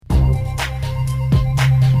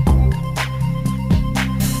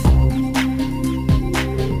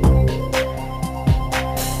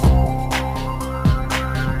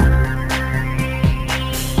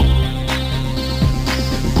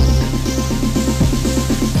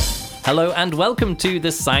Hello and welcome to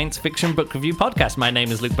the Science Fiction Book Review Podcast. My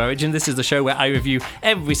name is Luke Burridge and this is the show where I review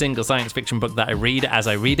every single science fiction book that I read as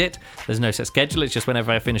I read it. There's no set schedule, it's just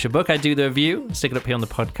whenever I finish a book I do the review, stick it up here on the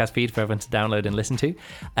podcast feed for everyone to download and listen to.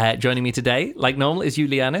 Joining me today, like normal, is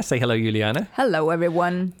Juliana. Say hello, Juliana. Hello,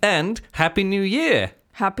 everyone. And Happy New Year.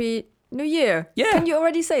 Happy New Year. Yeah. Can you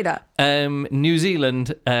already say that? New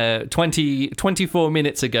Zealand, 24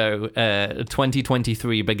 minutes ago,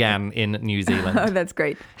 2023 began in New Zealand. Oh, that's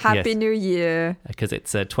great. Happy Yes. New Year. Because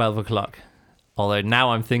it's 12 o'clock. Although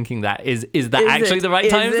now I'm thinking that, is that actually the right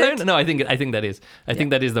time zone? No, I think that is. I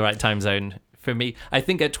think that is the right time zone for me. I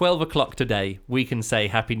think at 12 o'clock today, we can say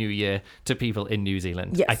Happy New Year to people in New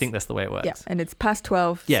Zealand. Yes. I think that's the way it works. Yeah, and it's past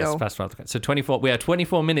 12. Yes, so. past 12. So we are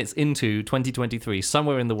 24 minutes into 2023,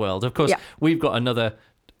 somewhere in the world. Of course, we've got another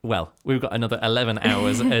 11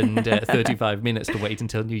 hours and 35 minutes to wait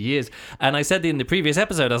until New Year's. And I said in the previous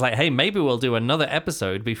episode, I was like, hey, maybe we'll do another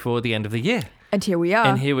episode before the end of the year. And here we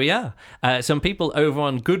are. Some people over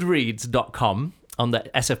on goodreads.com, on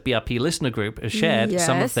the SFBRP listener group, have shared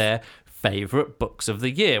some of their favorite books of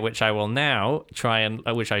the year, which I will now try and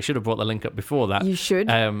which I should have brought the link up before that. You should.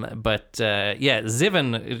 Zivan,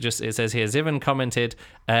 it says here, Zivan commented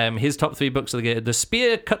his top 3 books of the year: The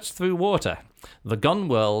Spear Cuts Through Water, The Gone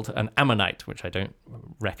World, and Ammonite, which I don't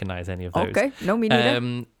recognize any of those. Okay, no, me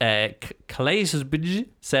neither. Claysbj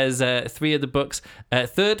says 3 of the books.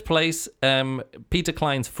 Third place, Peter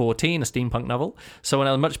Klein's 14, a steampunk novel. So in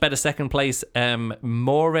a much better second place,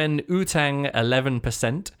 Moren Utang,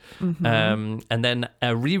 11%. And then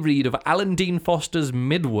a reread of Alan Dean Foster's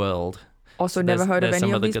Midworld. Also never heard of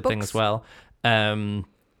any of these books. There's some other good things as well.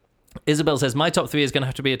 Isabel says, my top 3 is going to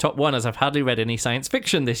have to be a top 1 as I've hardly read any science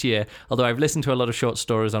fiction this year, although I've listened to a lot of short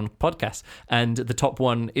stories on podcasts. And the top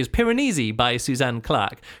 1 is Piranesi by Suzanne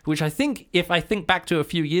Clarke, which I think, if I think back to a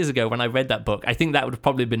few years ago when I read that book, I think that would have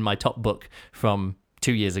probably been my top book from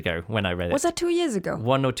 2 years ago when I read it. Was that 2 years ago?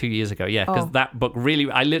 1 or 2 years ago, yeah, because that book really,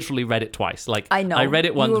 I literally read it twice. Like, I know. I read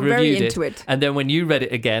it once, you were reviewed very into it. and then when you read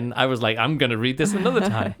it again, I was like, I'm going to read this another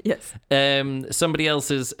time. Yes. Somebody else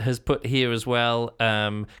has put here as well,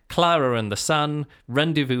 Clara and the Sun,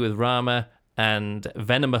 Rendezvous with Rama, and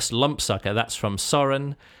Venomous Lumpsucker. That's from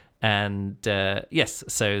Soren. And yes,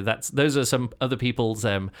 so those are some other people's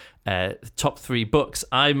top 3 books.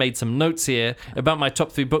 I made some notes here about my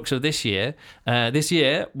top 3 books of this year. This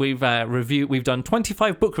year we've done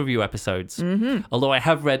 25 book review episodes. Mm-hmm. Although I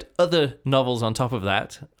have read other novels on top of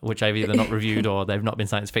that, which I've either not reviewed or they've not been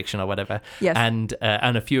science fiction or whatever. Yes. And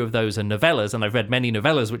a few of those are novellas, and I've read many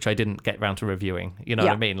novellas which I didn't get round to reviewing. You know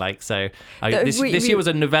what I mean? Like, so this year was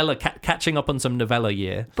a novella catching up on some novella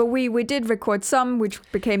year. But we did record some, which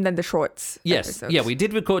became then the shorts. Yes, episodes. yeah, we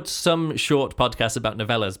did record some short podcasts about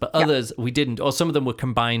novellas, but others we didn't, or some of them were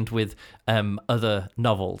combined with other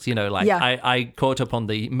novels. You know, like I caught up on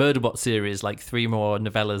the Murderbot series, like 3 more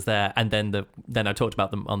novellas there, and then I talked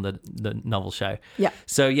about them on the novel show. Yeah.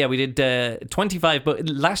 So yeah, we did 25, but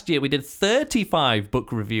last year we did 35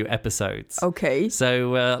 book review episodes. Okay.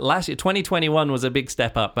 So last year, 2021 was a big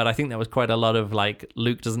step up, but I think that was quite a lot of like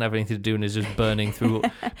Luke doesn't have anything to do and is just burning through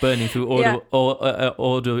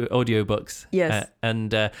audiobooks. Yes.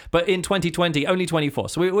 But in 2020, only 24.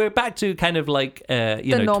 So we're back to kind of like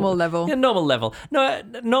normal level. Yeah, normal level. No,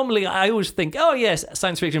 normally I always think, oh yes,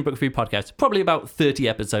 science fiction book review podcast, probably about 30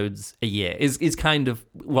 episodes a year is kind of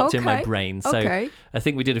what's in my brain. So I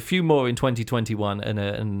think we did a few more in 2021 and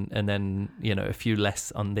then a few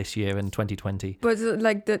less on this year in 2020. But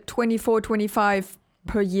like the 24, 25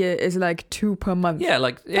 per year is like 2 per month. Yeah,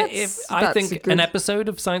 like I think an episode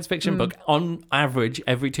of science fiction book on average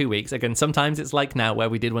every 2 weeks. Again, sometimes it's like now where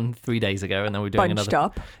we did one 3 days ago and then we're doing bunched another.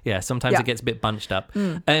 Up. Yeah, sometimes it gets a bit bunched up.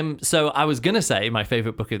 So I was going to say my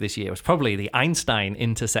favorite book of this year was probably The Einstein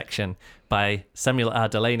Intersection by Samuel R.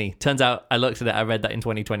 Delany. Turns out I looked at it, I read that in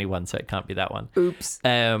 2021, so it can't be that one. Oops.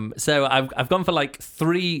 So I've gone for like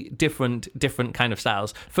 3 different kind of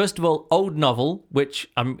styles. First of all, old novel, which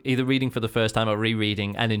I'm either reading for the first time or rereading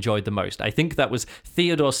and enjoyed the most. I think that was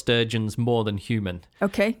Theodore Sturgeon's More Than Human.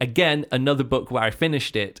 Okay. Again, another book where I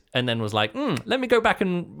finished it and then was like, let me go back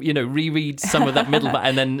and reread some of that middle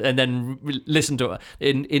and then listen to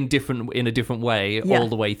it in a different way all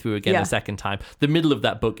the way through again a second time. The middle of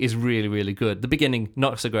that book is really, really good. The beginning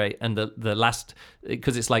not so great, and the last,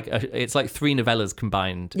 because it's like 3 novellas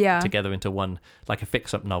combined together into one, like a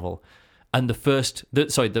fix-up novel. And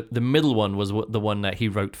the middle one was the one that he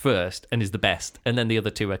wrote first and is the best, and then the other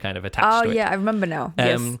 2 are kind of attached to it. Oh yeah, I remember now.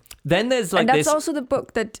 Yes. Then there's like and that's this. also the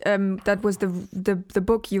book that that was the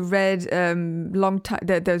book you read long time,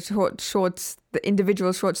 the shorts, the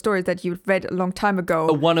individual short stories that you read a long time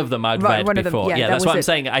ago. One of them I'd read before. Yeah, that's what I'm it.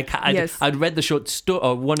 saying. I'd read the short story,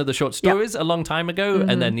 or one of the short stories a long time ago,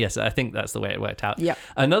 and then yes, I think that's the way it worked out. Yeah.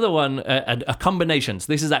 Another one, a combination.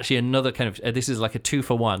 So this is actually another kind of. This is like a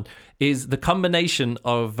 2-for-1. Is the combination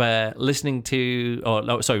of listening to,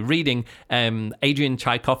 reading Adrian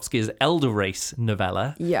Tchaikovsky's Elder Race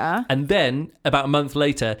novella. Yeah. And then about a month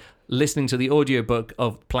later, listening to the audiobook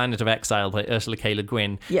of Planet of Exile by Ursula K. Le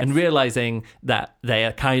Guin, and realizing that they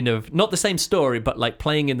are kind of not the same story, but like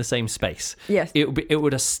playing in the same space. Yes. It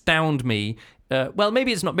would astound me. Well,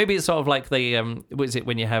 maybe it's not. Maybe it's sort of like the what is it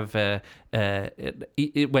when you have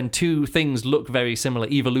when two things look very similar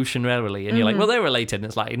evolutionarily, and you're like, well, they're related. And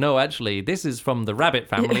it's like, no, actually, this is from the rabbit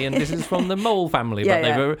family, and this is from the mole family. Yeah, but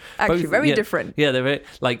they're actually both, very different. Yeah, they're very,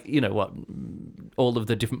 like, you know what, all of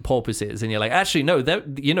the different porpoises, and you're like, actually, no,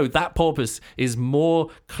 that porpoise is more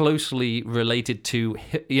closely related to,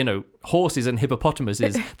 horses and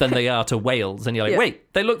hippopotamuses than they are to whales. And you're like,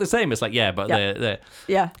 wait, they look the same. It's like, they're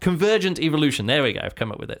convergent evolution. There we go. I've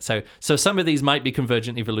come up with it. So some of these might be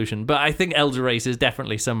convergent evolution, but I think Elder Race is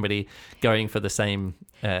definitely somebody going for the same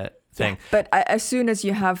thing. But as soon as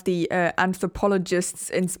you have the anthropologists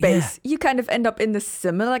in space, you kind of end up in the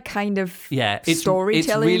similar kind of storytelling. It's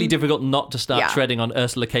really difficult not to start treading on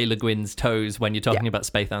Ursula K. Le Guin's toes when you're talking about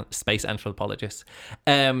space anthropologists.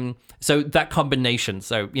 So that combination,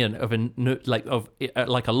 of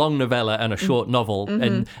a long novella and a short novel,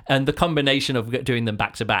 and the combination of doing them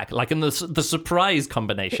back to back, like in the surprise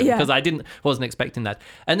combination, because I wasn't expecting that.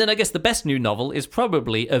 And then I guess the best new novel is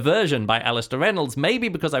probably Aversion by Alistair Reynolds, maybe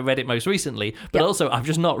because I read it most recently, but also I've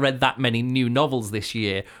just not read that many new novels this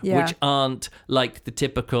year, which aren't like the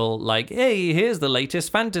typical, like, hey, here's the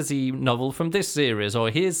latest fantasy novel from this series, or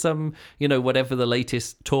here's some, whatever the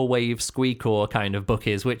latest Torwave Squeakcore kind of book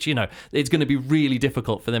is, which, it's going to be really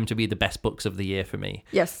difficult for them to be the best books of the year for me.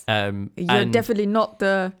 Yes. You're definitely not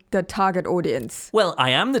the target audience. Well,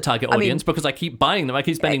 I am the target audience because I keep buying them, I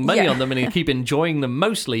keep spending money on them, and I keep enjoying them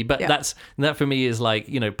mostly, but that for me is like,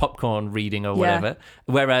 popcorn reading or whatever.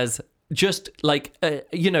 Whereas just like a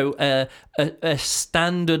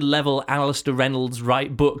standard level Alistair Reynolds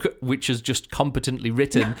book, which is just competently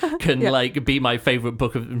written, can like be my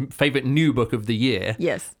favorite new book of the year.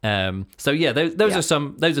 Yes. Those are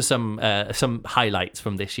some highlights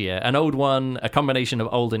from this year. An old one, a combination of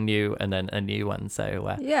old and new, and then a new one.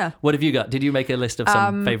 So what have you got? Did you make a list of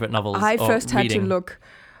some favorite novels? I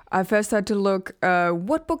first had to look,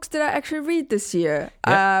 what books did I actually read this year?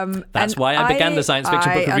 That's why I began the Science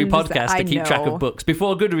Fiction Book Review podcast to keep track of books.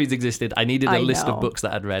 Before Goodreads existed, I needed a list of books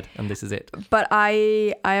that I'd read, and this is it. But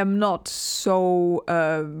I am not so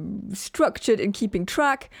structured in keeping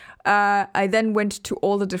track. I then went to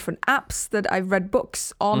all the different apps that I've read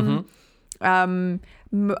books on.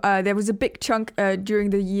 There was a big chunk during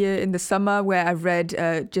the year in the summer where I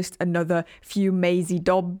read just another few Maisie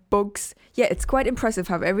Dobb books. Yeah, it's quite impressive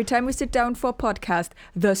how every time we sit down for a podcast,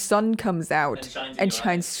 the sun comes out and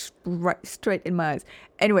shines straight in my eyes.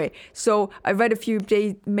 Anyway, so I read a few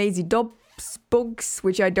Maisie Dobb books,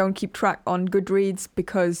 which I don't keep track on Goodreads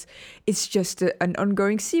because it's just an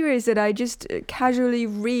ongoing series that I just casually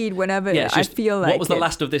read whenever I feel like what was the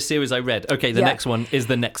last of this series I read? Okay, the next one is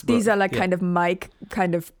the next book. These are like kind of my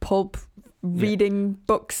kind of pulp reading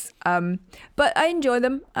books, but I enjoy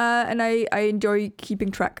them, and I enjoy keeping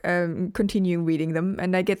track, continuing reading them,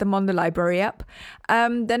 and I get them on the library app.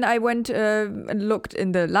 Then I went and looked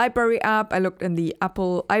in the library app, I looked in the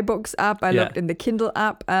Apple iBooks app, I looked in the Kindle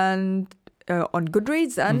app, and on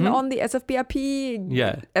Goodreads, and on the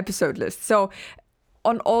SFBRP episode list. So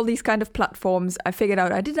on all these kind of platforms, I figured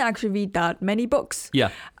out I didn't actually read that many books.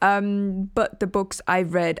 But the books I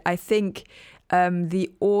read, I think the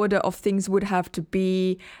order of things would have to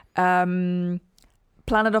be Planet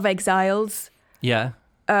of Exiles.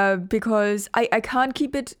 Because I can't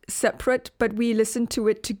keep it separate, but we listened to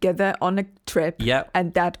it together on a trip,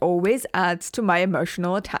 and that always adds to my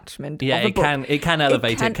emotional attachment. It can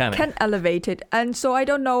elevate it, can elevate it, and so I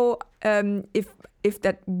don't know if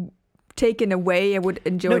that taken away I would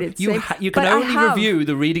enjoy it. You can only review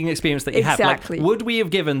the reading experience that you have. Like, would we have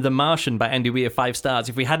given The Martian by Andy Weir 5 stars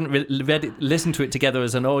if we hadn't listened to it together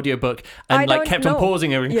as an audiobook and kept on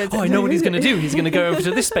pausing and I know what he's going to do. He's going to go over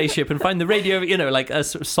to this spaceship and find the radio,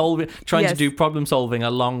 trying to do problem solving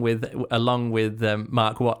along with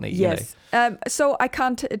Mark Watney. So I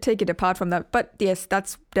can't take it apart from that. But yes,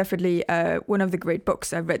 that's definitely one of the great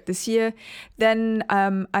books I've read this year. Then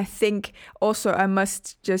I think also I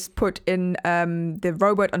must just put in the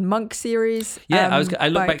Robot and Monk series. Yeah, I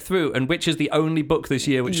looked back through, and which is the only book this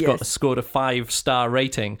year which scored a 5-star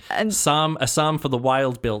rating. And A Psalm for the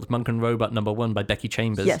Wild Build, Monk and Robot #1 by Becky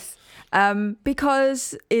Chambers. Yes,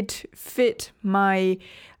 because it fit my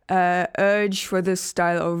urge for this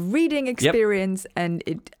style of reading experience, and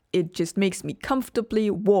it just makes me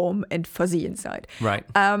comfortably warm and fuzzy inside. Right.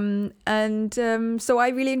 So I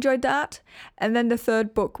really enjoyed that. And then the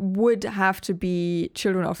third book would have to be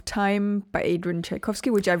Children of Time by Adrian Tchaikovsky,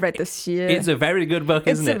 which I read this year. It's a very good book,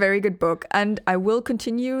 isn't it? It's a very good book. And I will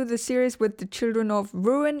continue the series with The Children of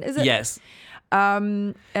Ruin, is it? Yes.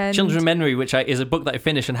 And Children of Memory, which is a book that I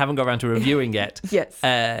finished and haven't got around to reviewing yet. Yes.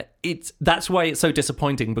 That's why it's so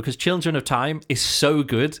disappointing, because Children of Time is so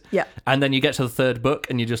good. Yeah. And then you get to the third book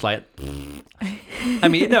and you're just like, I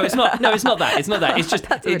mean, no, it's not that. It's not that. It's just,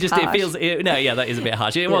 that is a bit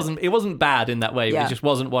harsh. It wasn't bad in that way. Yeah. It just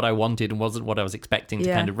wasn't what I wanted and wasn't what I was expecting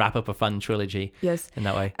to kind of wrap up a fun trilogy. Yes. In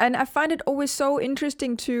that way. And I find it always so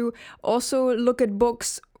interesting to also look at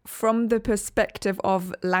books from the perspective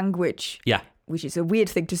of language. Yeah. Which is a weird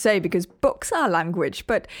thing to say because books are language,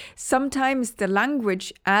 but sometimes the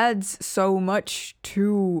language adds so much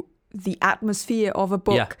to the atmosphere of a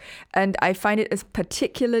book. Yeah. And I find it as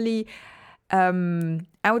particularly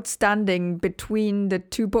outstanding between the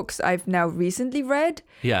two books I've now recently read.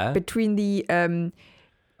 Yeah. Between the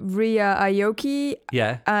Ria Aoki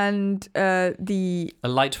and the A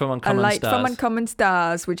Light from Uncommon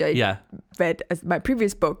Stars, which I read as my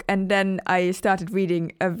previous book, and then I started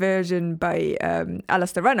reading a version by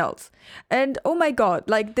Alastair Reynolds, and oh my god,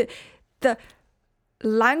 like the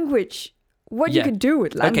language, what you can do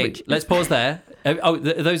with language. Okay, let's pause there.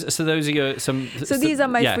 Those are your some. So these are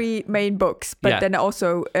my 3 main books, but then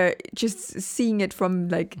also just seeing it from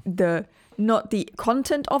like not the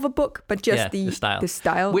content of a book, but just the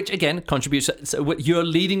style. Which, again, contributes. So you're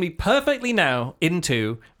leading me perfectly now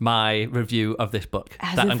into my review of this book.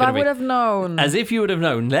 As if I would have known. As if you would have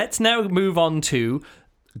known. Let's now move on to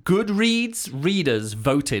Goodreads readers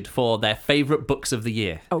voted for their favourite books of the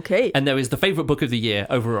year. Okay. And there is the favourite book of the year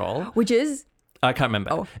overall. Which is? I can't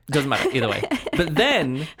remember. Oh. It doesn't matter either way. But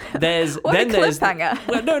then there's what a cliffhanger.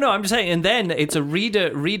 Well, no, I'm just saying. And then it's a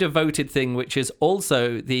reader voted thing, which is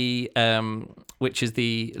also the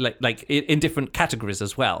like in different categories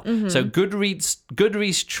as well. Mm-hmm. So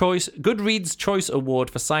Goodreads Choice Award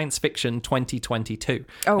for Science Fiction 2022.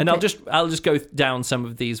 Oh, okay. And I'll just go down some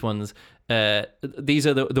of these ones. These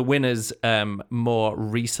are the winners more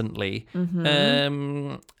recently.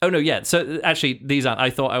 Mm-hmm. So actually, these aren't. I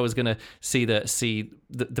thought I was going to see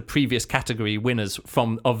the previous category winners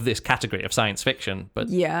of this category of science fiction, but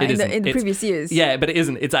in the previous years. Yeah, but it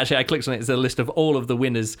isn't. It's actually, I clicked on it. It's a list of all of the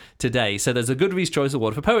winners today. So there's a Goodreads Choice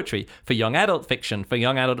Award for poetry, for young adult fiction, for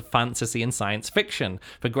young adult fantasy and science fiction,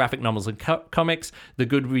 for graphic novels and comics. The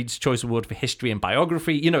Goodreads Choice Award for history and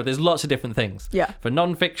biography. You know, there's lots of different things. Yeah. For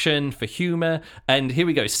non-fiction, for humor, and here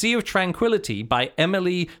we go. Sea of Tranquility by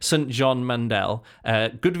Emily St. John Mandel,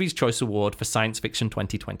 Goodreads Choice Award for Science Fiction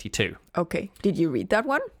 2022. Okay. Did you read that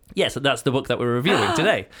one? Yes, that's the book that we're reviewing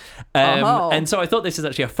today. And so I thought this is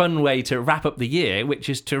actually a fun way to wrap up the year, which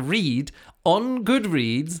is to read on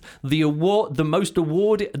Goodreads the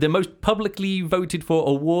most publicly voted for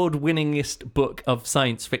award-winningest book of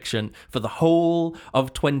science fiction for the whole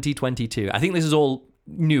of 2022. I think this is all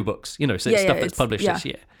new books, so it's stuff that's published this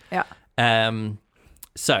year. Yeah.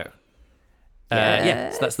 So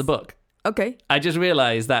that's the book. Okay. I just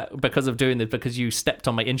realized that because of doing this, because you stepped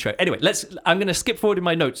on my intro. Anyway, I'm going to skip forward in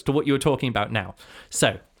my notes to what you were talking about now.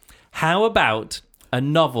 So, how about a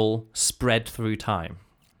novel spread through time?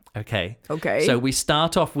 Okay. So we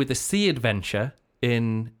start off with a sea adventure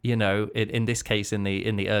in this case in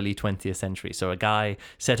the early 20th century. So a guy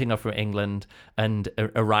setting off from England and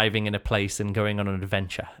arriving in a place and going on an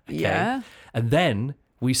adventure. Okay? Yeah. And then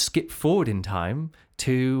we skip forward in time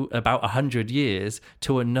to about 100 years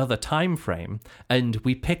to another time frame, and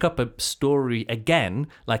we pick up a story again,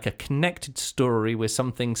 like a connected story with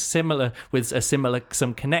something similar, with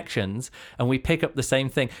some connections, and we pick up the same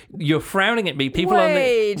thing. You're frowning at me. People on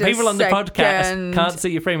the podcast can't see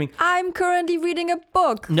you framing. I'm currently reading a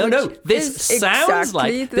book. No. This sounds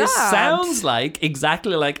like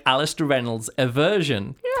exactly like Alastair Reynolds'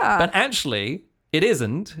 version. Yeah. But actually, it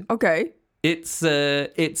isn't. Okay. It's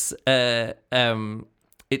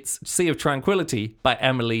Sea of Tranquility by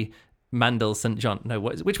Emily Mandel St. John. No,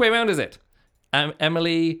 which way around is it?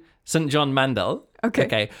 Emily St. John Mandel.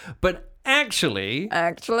 Okay. But actually,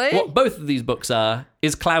 what both of these books are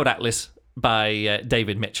is Cloud Atlas by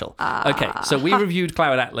David Mitchell. Okay, so we reviewed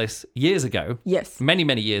Cloud Atlas years ago. Yes. Many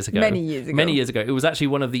years ago. Many years ago. It was actually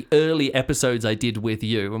one of the early episodes I did with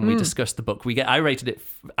you when we discussed the book. I rated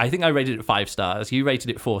it 5 stars. You rated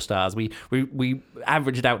it 4 stars. We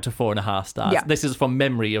averaged out to 4.5 stars. Yeah. This is from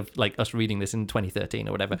memory of like us reading this in 2013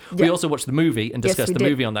 or whatever. Yeah. We also watched the movie and discussed the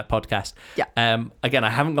movie on that podcast. Yeah. Again, I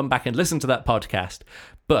haven't gone back and listened to that podcast,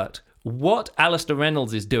 but what Alastair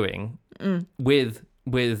Reynolds is doing with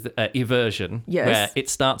Eversion, Yes. where it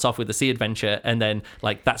starts off with a sea adventure and then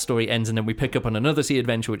like that story ends and then we pick up on another sea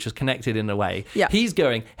adventure which is connected in a way. Yeah. He's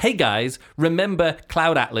going, hey guys, remember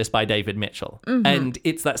Cloud Atlas by David Mitchell. And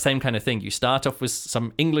it's that same kind of thing. You start off with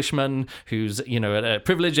some Englishman who's, a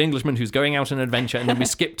privileged Englishman who's going out on an adventure, and then we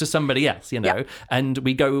skip to somebody else, and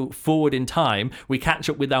we go forward in time. We catch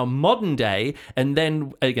up with our modern day, and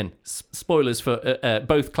then again, spoilers for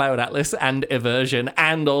both Cloud Atlas and Eversion,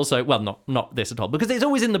 and also, well, not this at all, because it's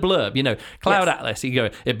always in the blurb, Cloud Atlas,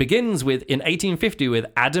 it begins in 1850 with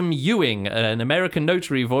Adam Ewing, an American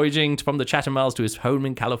notary voyaging from the Chatham Isles to his home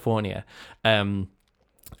in California.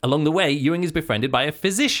 Along the way, Ewing is befriended by a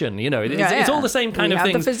physician. It's all the same kind of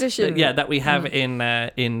things. The physician. That we have in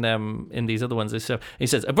these other ones. So he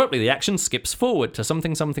says, abruptly, the action skips forward to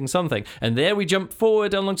something, and there we jump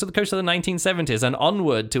forward along to the coast of the 1970s and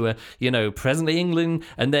onward to presently England,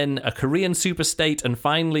 and then a Korean superstate, and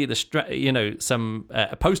finally some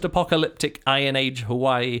post-apocalyptic Iron Age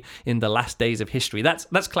Hawaii in the last days of history.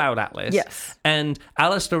 That's Cloud Atlas. Yes. And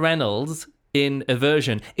Alastair Reynolds in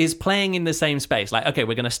Eversion is playing in the same space. Like, okay,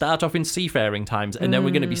 we're going to start off in seafaring times, and then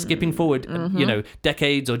we're going to be skipping forward,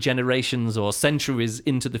 decades or generations or centuries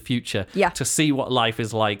into the future to see what life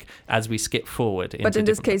is like as we skip forward. But in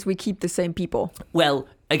this case, we keep the same people. Well,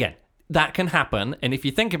 again, that can happen. And if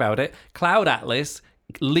you think about it, Cloud Atlas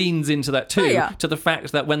leans into that too, to the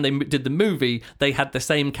fact that when they did the movie, they had the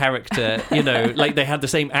same character, like they had the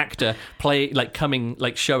same actor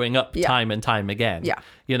showing up time and time again.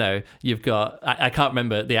 You've got, I can't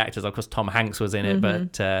remember the actors, of course Tom Hanks was in it,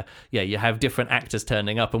 but you have different actors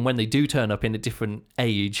turning up, and when they do turn up in a different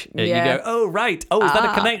age, you go, oh right, oh is that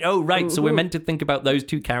a connect? Oh right, so we're meant to think about those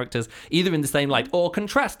two characters either in the same light or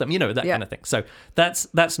contrast them, that kind of thing. So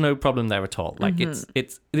that's no problem there at all. Like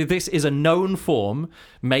this is a known form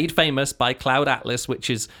made famous by Cloud Atlas, which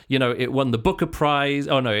is, it won the Booker Prize.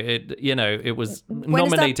 Oh no, it was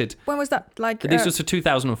nominated. When was that? This was for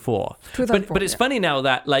 2004. But it's funny now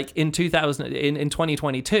that like in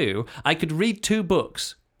 2022, I could read 2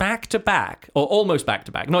 books back to back, or almost back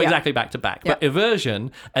to back, not exactly back to back, but Eversion,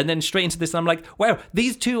 and then straight into this. And I'm like, wow,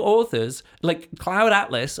 these 2 authors, like Cloud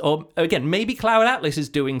Atlas, or again, maybe Cloud Atlas is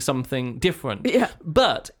doing something different.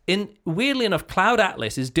 But weirdly enough, Cloud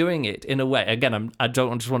Atlas is doing it in a way. Again, I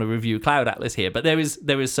don't just want to review Cloud Atlas here, but there is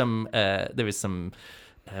some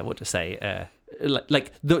what to say.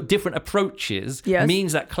 Like the different approaches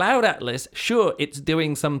means that Cloud Atlas, sure, it's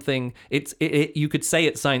doing something. You could say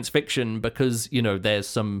it's science fiction because there's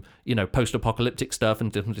some post-apocalyptic stuff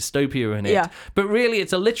and some dystopia in it. But really,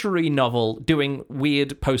 it's a literary novel doing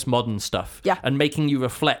weird postmodern stuff and making you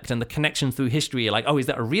reflect, and the connections through history. You're like, oh, is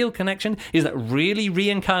that a real connection? Is that really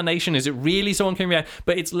reincarnation? Is it really someone coming back?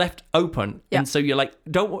 But it's left open, and so you're like,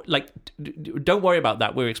 don't worry about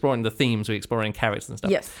that. We're exploring the themes, we're exploring characters and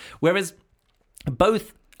stuff. Whereas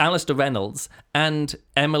both Alastair Reynolds and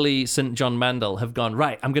Emily St. John Mandel have gone,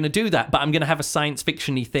 right, I'm going to do that, but I'm going to have a science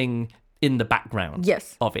fiction-y thing in the background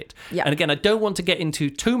of it. And again, I don't want to get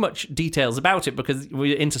into too much details about it because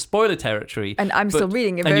we're into spoiler territory. And I'm still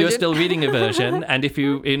reading Eversion. And you're still reading Eversion. And if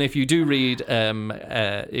you do read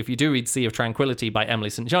Sea of Tranquility by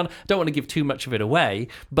Emily St. John, don't want to give too much of it away,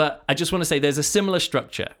 but I just want to say there's a similar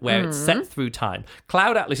structure where it's set through time.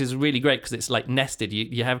 Cloud Atlas is really great because it's like nested.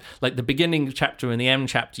 You have like the beginning chapter and the end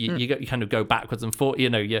chapter. You kind of go backwards and forward.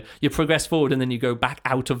 You progress forward and then you go back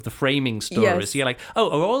out of the framing stories. So you're like,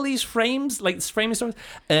 oh, are all these framing stories?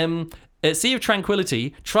 Sea of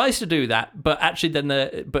Tranquility tries to do that, but actually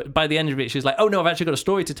but by the end of it, she's like, oh no, I've actually got a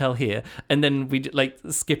story to tell here, and then we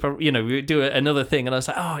skip we do another thing, and I was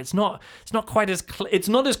like, oh, it's not quite as it's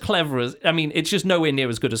not as clever as, it's just nowhere near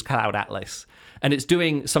as good as Cloud Atlas. And it's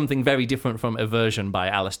doing something very different from Eversion by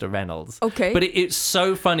Alastair Reynolds. Okay. But it's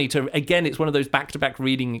so funny it's one of those back-to-back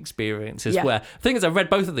reading experiences where the thing is, I've read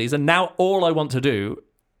both of these, and now all I want to do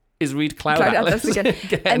is read Cloud Atlas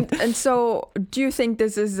again. And so, do you think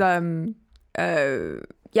this is do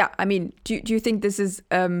you think this is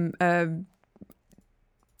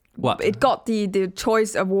what? It got the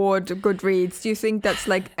Choice Award, Goodreads. Do you think that's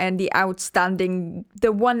the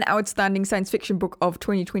one outstanding science fiction book of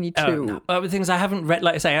 2022? No. The things I haven't read,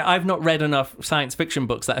 like I say, I've not read enough science fiction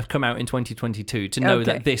books that have come out in 2022 to know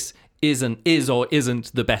that this is or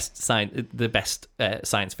isn't the best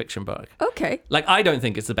science fiction book. Okay. Like, I don't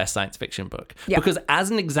think it's the best science fiction book because, as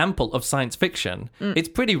an example of science fiction, it's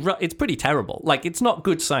pretty terrible. Like, it's not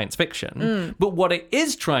good science fiction. But what it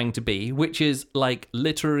is trying to be, which is like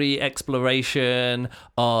literary exploration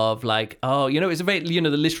of like, oh, it's a very, the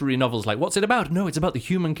literary novels. Like, what's it about? No, it's about the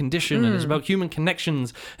human condition, and it's about human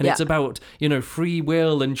connections, and it's about free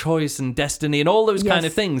will and choice and destiny and all those kind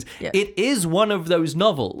of things. Yeah. It is one of those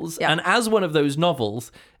novels. And as one of those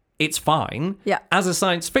novels, it's fine. Yeah. As a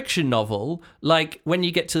science fiction novel, like when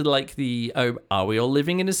you get to like are we all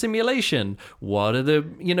living in a simulation? What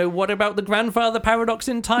about the grandfather paradox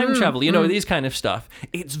in time travel? These kind of stuff.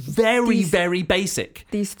 It's very, very basic.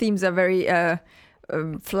 These themes are very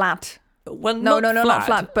flat. Well, not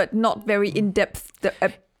flat, but not very in-depth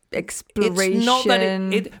exploration. It's not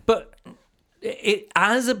that but it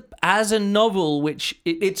as a novel, which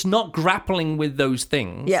it's not grappling with those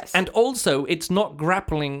things. Yes. And also it's not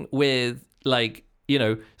grappling with like,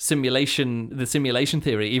 the simulation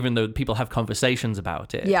theory, even though people have conversations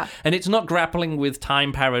about it. Yeah. And it's not grappling with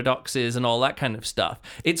time paradoxes and all that kind of stuff.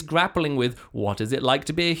 It's grappling with what is it like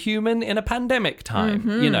to be a human in a pandemic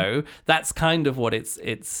time. That's kind of what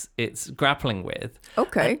it's grappling with.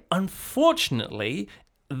 Okay. And unfortunately,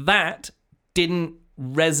 that didn't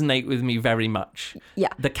resonate with me very much. Yeah.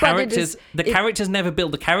 The characters characters never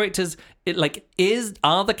build. The characters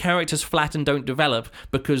are the characters flat and don't develop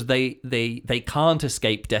because they can't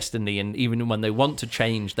escape destiny, and even when they want to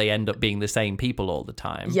change, they end up being the same people all the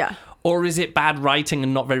time. Yeah. Or is it bad writing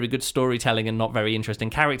and not very good storytelling and not very interesting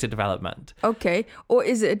character development? Okay. Or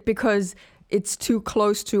is it because it's too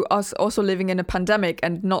close to us also living in a pandemic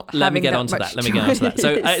and not having that much Let me get onto that.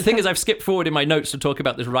 So the thing is, I've skipped forward in my notes to talk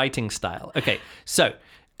about this writing style. Okay, so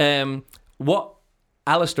what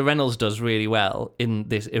Alistair Reynolds does really well in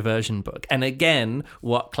this Eversion book, and again,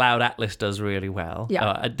 what Cloud Atlas does really well,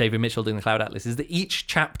 David Mitchell doing the Cloud Atlas, is that each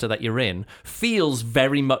chapter that you're in feels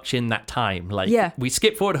very much in that time. Like, we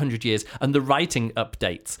skip forward 100 years, and the writing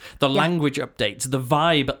updates, the language updates, the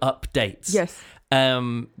vibe updates. Yes.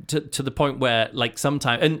 To the point where, like,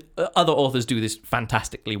 sometimes, and other authors do this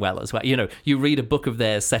fantastically well as well. You read a book of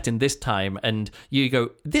theirs set in this time, and you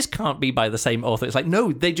go, "This can't be by the same author." It's like,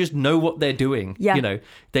 no, they just know what they're doing. Yeah.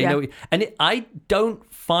 They know, and I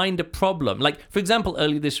don't find a problem. Like, for example,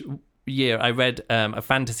 early this year, I read a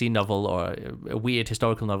fantasy novel or a weird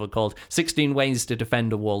historical novel called 16 Ways to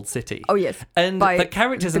Defend a Walled City. Oh, yes. And by the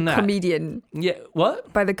characters in that... comedian. Yeah,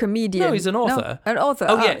 what? By the comedian. No, he's an author. No, an author.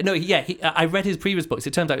 Oh, yeah. No, yeah. I read his previous books.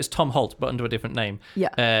 It turns out it's Tom Holt, but under a different name.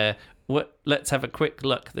 Yeah. Let's have a quick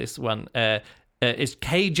look, this one. It's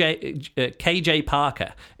KJ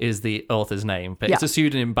Parker is the author's name, but it's a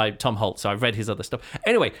pseudonym by Tom Holt, so I've read his other stuff.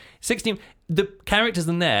 Anyway, 16... The characters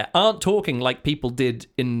in there aren't talking like people did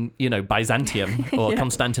in, Byzantium or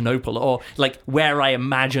Constantinople, or like where I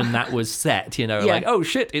imagine that was set, like, oh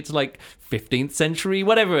shit, it's like 15th century,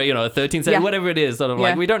 whatever, 13th century, whatever it is, sort of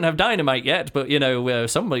like, we don't have dynamite yet, but,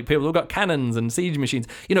 some people have got cannons and siege machines,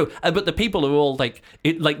 but the people are all like,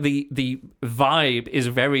 the vibe is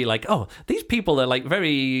very like, oh, these people are like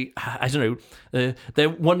very, I don't know, they're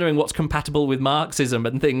wondering what's compatible with Marxism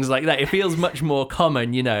and things like that. It feels much more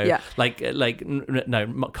common,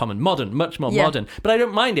 modern, much more modern. But I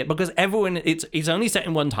don't mind it because everyone, it's only set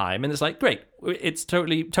in one time, and it's like, great, it's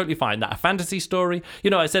totally fine. That a fantasy story,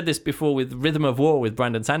 I said this before with Rhythm of War with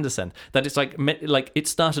Brandon Sanderson, that it's like it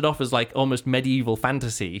started off as like almost medieval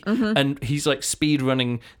fantasy, and he's like speed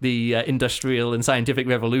running the industrial and scientific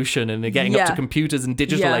revolution and getting up to computers and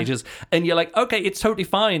digital ages, and you're like, okay, it's totally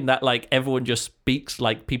fine that like everyone just speaks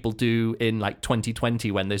like people do in like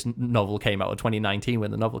 2020 when this novel came out, or 2019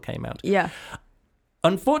 when the novel came out. Yeah.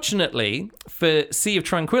 Unfortunately, for Sea of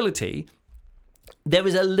Tranquility, there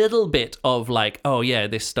was a little bit of like, oh yeah,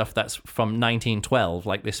 this stuff that's from 1912,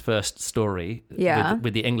 like this first story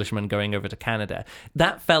with the Englishman going over to Canada.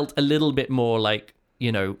 That felt a little bit more like,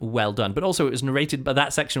 well done. But also it was narrated, but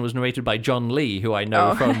that section was narrated by John Lee, who I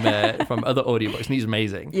know from other audiobooks, and he's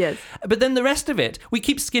amazing. Yes. But then the rest of it, we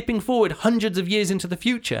keep skipping forward hundreds of years into the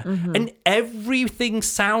future, and everything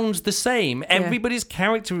sounds the same. Everybody's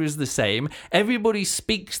character is the same. Everybody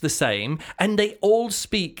speaks the same, and they all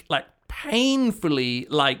speak like painfully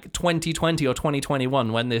like 2020 or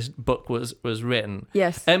 2021 when this book was written.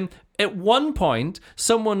 Yes. At one point,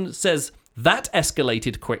 someone says, "That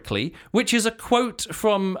escalated quickly," which is a quote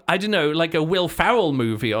from, I don't know, like a Will Ferrell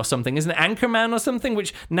movie or something. Isn't it Anchorman or something?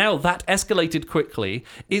 Which now, "that escalated quickly"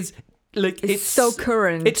 is It's so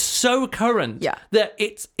current. It's so current that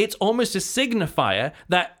it's almost a signifier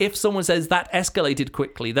that if someone says that escalated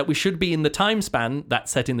quickly, that we should be in the time span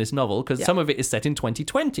that's set in this novel, because some of it is set in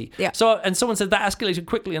 2020. Yeah. So, and someone said that escalated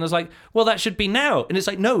quickly, and I was like, well, that should be now. And it's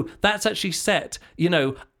like, no, that's actually set,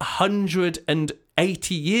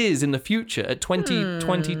 180 years in the future at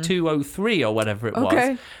 2022-03 or whatever it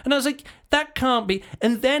was. And I was like, that can't be.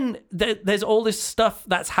 And then there's all this stuff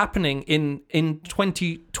that's happening in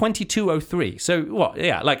 2203. So what?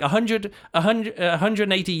 Yeah, like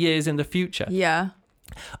 180 years in the future. Yeah.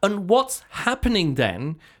 And what's happening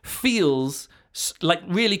then feels like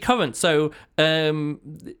really current. So,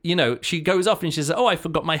 she goes off and she says, oh, I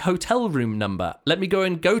forgot my hotel room number. Let me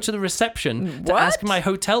go to the reception to ask my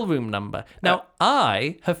hotel room number. Now,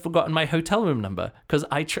 I have forgotten my hotel room number because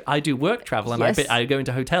I do work travel and I go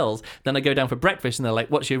into hotels. Then I go down for breakfast and they're like,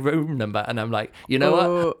 what's your room number? And I'm like, you know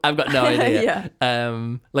what? I've got no idea.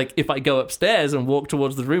 Like if I go upstairs and walk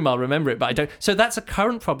towards the room, I'll remember it, but I don't. So that's a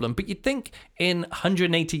current problem. But you'd think in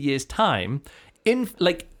 180 years' time,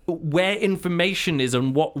 where information is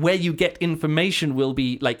and where you get information will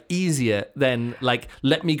be like easier than like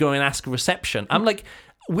let me go and ask a reception. I'm like,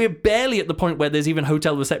 we're barely at the point where there's even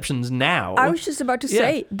hotel receptions now. I was just about to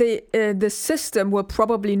say the system will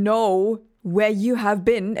probably know where you have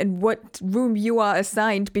been and what room you are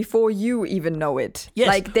assigned before you even know it. Yes.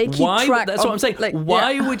 Like they keep track. That's what I'm saying. Like,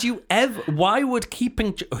 why would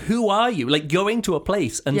keeping who are you? Like going to a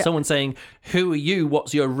place and someone saying, who are you?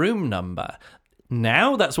 What's your room number?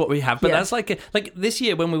 Now that's what we have, but that's like this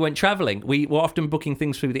year when we went traveling, we were often booking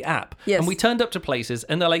things through the app, and we turned up to places,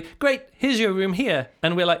 and they're like, "Great, here's your room here,"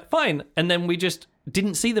 and we're like, "Fine," and then we just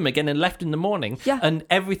didn't see them again and left in the morning, and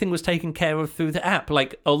everything was taken care of through the app.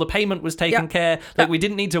 Like all the payment was taken care. Like we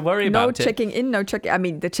didn't need to worry about it. No checking in, no checking. I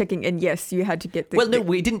mean, the checking in, yes, you had to get the. Well, no,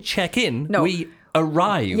 we didn't check in. No. We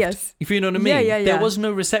arrived. Yes. If you know what I mean. Yeah. There was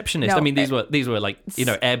no receptionist. No, I mean, these were like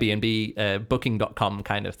Airbnb, Booking.com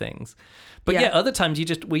kind of things. But other times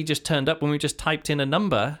we just turned up when we just typed in a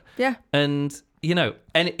number. Yeah. And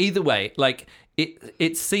and either way, like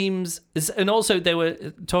it seems, and also they were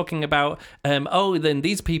talking about, then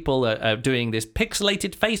these people are doing this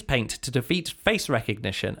pixelated face paint to defeat face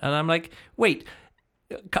recognition, and I'm like, wait.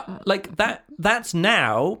 Like that's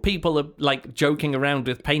now people are like joking around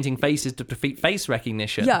with painting faces to defeat face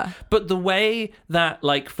recognition. But the way that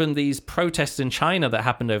like from these protests in China that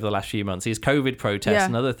happened over the last few months, these COVID protests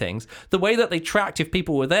and other things, the way that they tracked if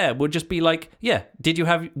people were there would just be like,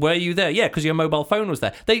 were you there? Yeah, because your mobile phone was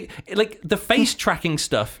there. They like the face tracking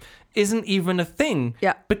stuff isn't even a thing.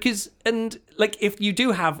 Yeah. Because, and like, if you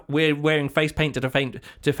do have, we're wearing face paint to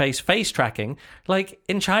face tracking, like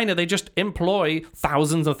in China, they just employ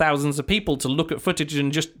thousands and thousands of people to look at footage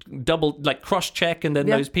and just double, like, cross check, and then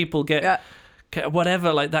those people get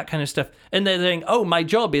whatever, like that kind of stuff. And they're saying, oh, my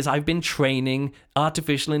job is I've been training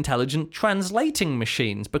artificial intelligent translating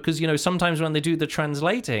machines because, sometimes when they do the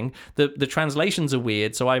translating, the translations are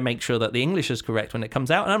weird. So I make sure that the English is correct when it comes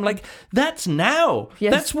out. And I'm like, that's now.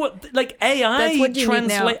 Yes. That's what, like AI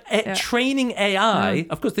training AI.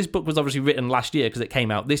 Of course, this book was obviously written last year because it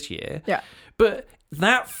came out this year. Yeah. But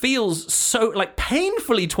that feels so like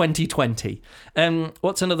painfully 2020.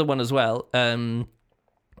 What's another one as well?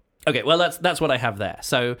 Okay, well that's what I have there.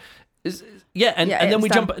 So and then we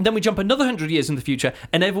jump another 100 years in the future,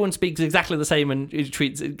 and everyone speaks exactly the same and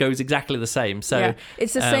it goes exactly the same. So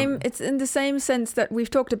it's the same. It's in the same sense that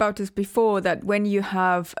we've talked about this before. That when you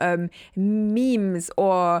have memes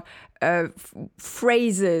or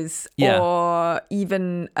phrases or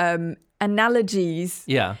even analogies,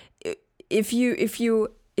 if you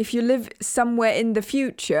live somewhere in the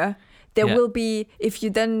future. There will be, if you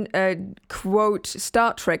then quote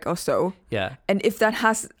Star Trek or so, and if that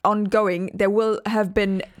has ongoing, there will have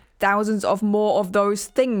been thousands of more of those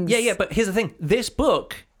things. Yeah, but here's the thing. This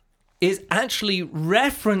book is actually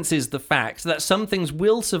references the fact that some things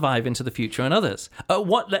will survive into the future and others.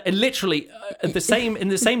 Literally in the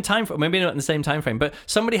same time frame, maybe not in the same time frame, but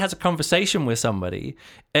somebody has a conversation with somebody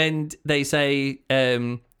and they say,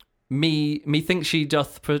 Me thinks she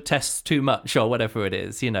doth protest too much, or whatever it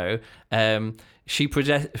is, she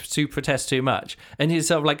protests too much. And he's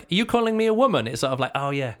sort of like, are you calling me a woman? It's sort of like,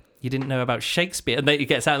 oh yeah, you didn't know about Shakespeare. And then it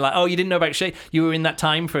gets out like, oh, you didn't know about Shakespeare. You were in that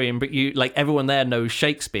time frame, but you, like, everyone there knows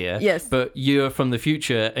Shakespeare. Yes. But you're from the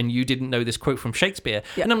future and you didn't know this quote from Shakespeare.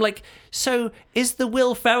 Yeah. And I'm like, so is the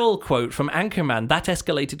Will Ferrell quote from Anchorman that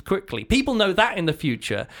escalated quickly? People know that in the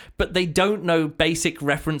future, but they don't know basic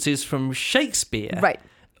references from Shakespeare. Right.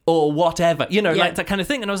 or whatever, Yeah. like that kind of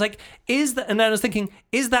thing. And I was like, and then I was thinking,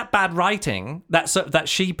 is that bad writing that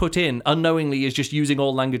she put in unknowingly is just using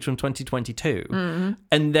all language from 2022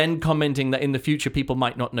 and then commenting that in the future people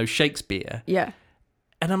might not know Shakespeare? Yeah.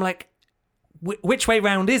 And I'm like, which way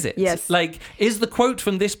round is it? Yes. Like, is the quote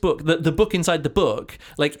from this book, the book inside the book,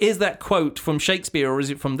 like, is that quote from Shakespeare or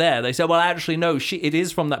is it from there? They said, well, actually, no, it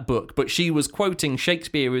is from that book, but she was quoting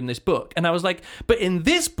Shakespeare in this book. And I was like, but in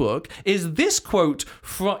this book, is this quote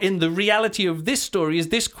in the reality of this story, is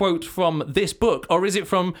this quote from this book? Or is it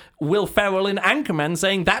from Will Ferrell in Anchorman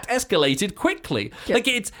saying that escalated quickly? Yeah. Like,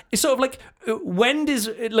 it's sort of like,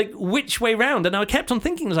 which way round? And I kept on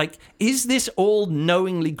thinking, like, is this all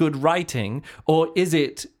knowingly good writing, or is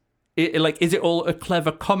it all a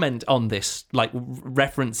clever comment on this, like,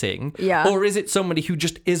 referencing? Yeah. Or is it somebody who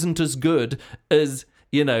just isn't as good as,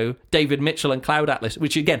 David Mitchell and Cloud Atlas,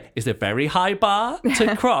 which again is a very high bar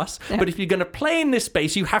to cross. Yeah. But if you're going to play in this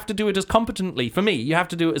space, you have to do it as competently. For me, you have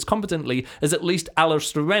to do it as competently as at least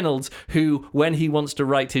Alistair Reynolds, who, when he wants to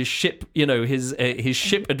write his ship, his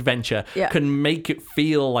ship adventure, Yeah. can make it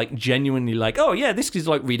feel like genuinely like, oh yeah, this is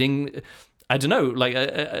like reading, I don't know, like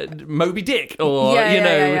Moby Dick or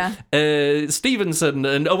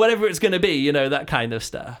Stevenson or whatever it's going to be, that kind of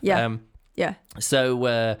stuff. Yeah. Yeah.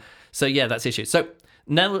 So yeah, that's issue. So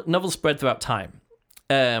novels spread throughout time.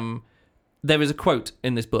 There is a quote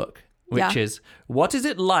in this book, which is, "What is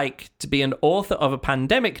it like to be an author of a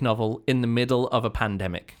pandemic novel in the middle of a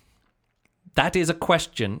pandemic?" That is a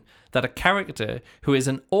question that a character who is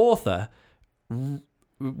an author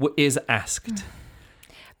is asked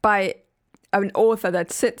by an author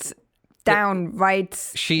that sits down,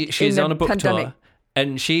 writes. She's on a book tour,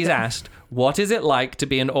 and she's asked, what is it like to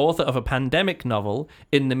be an author of a pandemic novel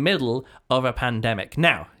in the middle of a pandemic?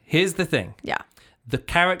 Now, here's the thing. Yeah. The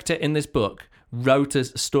character in this book wrote a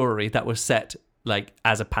story that was set like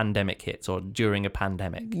as a pandemic hits or during a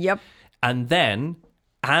pandemic. Yep. And then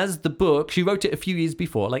as the book, she wrote it a few years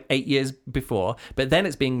before, like 8 years before, but then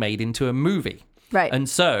it's being made into a movie. Right. And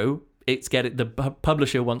so the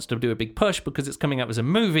publisher wants to do a big push because it's coming out as a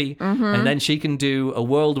movie, and then she can do a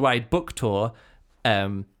worldwide book tour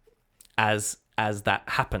as that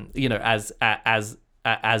happens,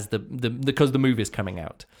 as because the movie is coming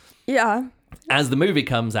out. Yeah. As the movie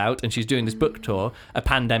comes out and she's doing this book tour, a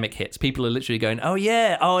pandemic hits. People are literally going, oh,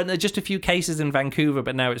 yeah. Oh, and there are just a few cases in Vancouver,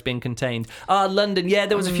 but now it's being contained. Oh, London, yeah,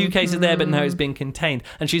 there was a few cases there, but now it's being contained.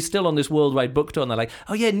 And she's still on this worldwide book tour, and they're like,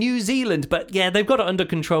 oh, yeah, New Zealand. But, yeah, they've got it under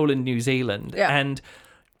control in New Zealand. Yeah. And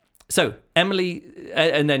so Emily,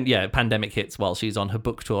 and then, pandemic hits while she's on her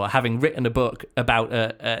book tour, having written a book about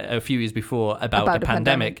a few years before about a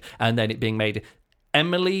pandemic, and then it being made.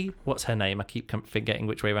 Emily, what's her name? I keep forgetting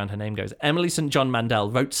which way around her name goes. Emily St. John Mandel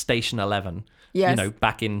wrote Station 11, yes.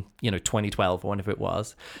 Back in, 2012 or whenever it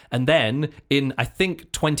was. And then in, I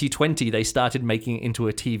think, 2020, they started making it into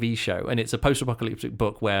a TV show. And it's a post-apocalyptic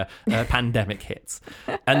book where a pandemic hits.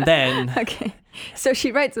 And then... Okay. So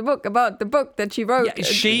she writes a book about the book that she wrote. Yeah,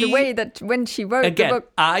 the way that when she wrote the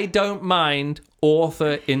book. I don't mind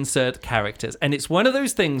author insert characters. And it's one of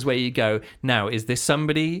those things where you go, now, is this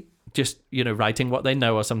somebody... just writing what they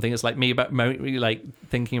know or something? It's like me about like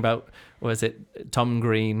thinking about, was it Tom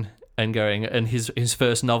Green and going, and his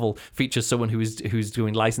first novel features someone who's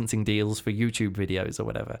doing licensing deals for YouTube videos or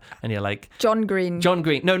whatever, and you're like, John Green,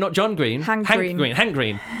 no, not John Green, Hank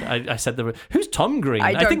Green. I said who's Tom Green?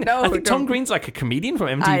 I think Tom Green's like a comedian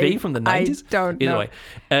from MTV from the 90s. I don't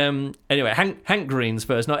know. Anyway, Hank Green's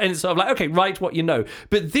first novel, and it's sort of like, okay, write what you know.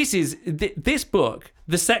 But this book,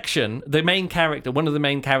 the main character, one of the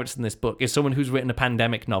main characters in this book is someone who's written a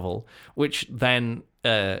pandemic novel, which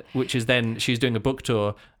is then she's doing a book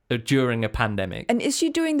tour during a pandemic. And is she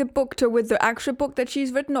doing the book tour with the actual book that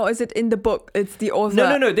she's written, or is it in the book? It's the author.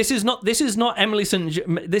 No. This is not Emily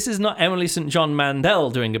St. John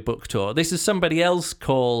Mandel doing a book tour. This is somebody else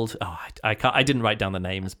called. Oh, I didn't write down the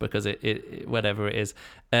names because it whatever it is.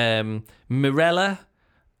 Mirella.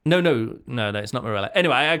 No, it's not Mirella.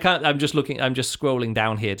 Anyway, I can't. I'm just scrolling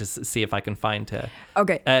down here to see if I can find her.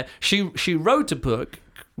 Okay. She wrote a book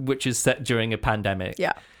which is set during a pandemic.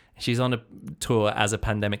 Yeah. She's on a tour as a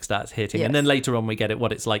pandemic starts hitting. Yes. And then later on we get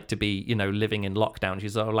what it's like to be, living in lockdown.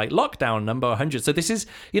 She's sort of like lockdown number 100. So this is,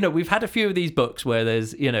 we've had a few of these books where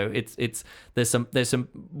there's, there's some,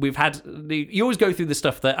 we've had, you always go through the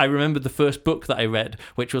stuff that I remember the first book that I read,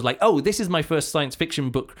 which was like, oh, this is my first science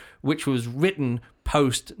fiction book, which was written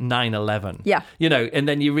post 9/11. Yeah. You know, and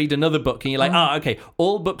then you read another book and you're like, okay,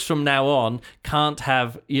 all books from now on can't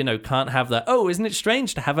have that, oh, isn't it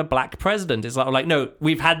strange to have a black president? It's like no,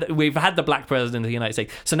 we've had the black president of the United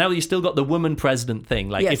States. So now you still got the woman president thing.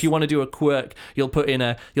 Like if you want to do a quirk, you'll put in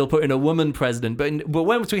a woman president. But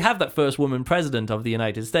once we have that first woman president of the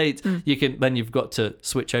United States, you've got to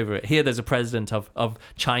switch over it. Here there's a president of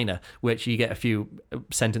China, which you get a few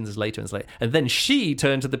sentences later, and then she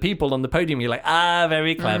turned to the people on the podium. You're like,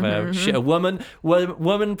 very clever. A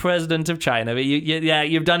woman president of China.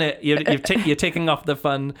 You've done it. You're ticking off the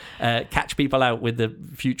fun, catch people out with the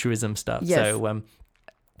futurism stuff. Yes. So.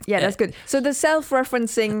 Yeah, that's good. So the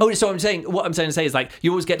self-referencing. Oh, so what I'm saying to say is like you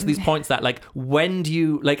always get to these points that like when do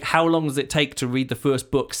you like how long does it take to read the first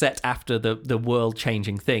book set after the world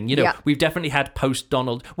changing thing? You know, we've definitely had post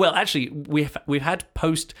Donald. Well, actually, we've had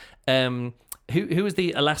post. Who was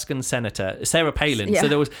the Alaskan senator? Sarah Palin. Yeah.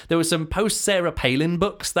 So there was some post Sarah Palin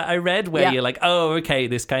books that I read where you're like, oh, okay,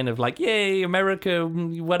 this kind of like, yay, America,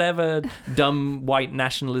 whatever, dumb white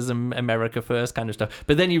nationalism, America first kind of stuff.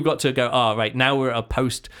 But then you've got to go, right, now we're at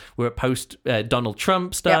post Donald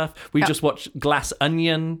Trump stuff. We just watched Glass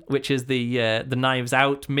Onion, which is the Knives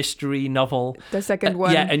Out mystery novel. The second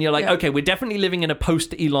one. Yeah, and you're like, okay, we're definitely living in a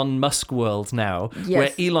post Elon Musk world now,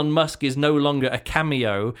 where Elon Musk is no longer a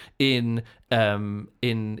cameo in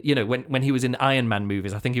when he was in Iron Man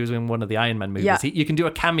movies. I think he was in one of the Iron Man movies. You can do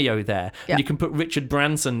a cameo there, and you can put Richard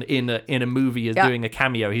Branson in a movie as doing a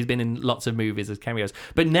cameo. He's been in lots of movies as cameos,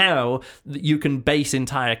 but now you can base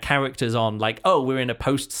entire characters on like, oh, we're in a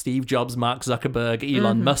post Steve Jobs, Mark Zuckerberg,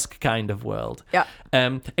 Elon Musk kind of world.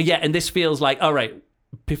 And this feels like, all right,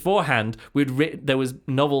 beforehand there was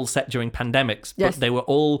novels set during pandemics, but they were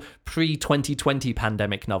all pre-2020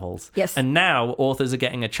 pandemic novels. Yes. And now authors are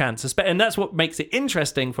getting a chance, and that's what makes it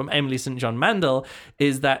interesting from Emily St. John Mandel,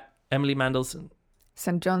 is that Emily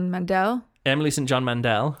St. John Mandel.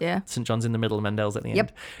 Yeah. St. John's in the middle, Mandel's at the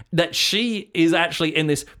end. That she is actually in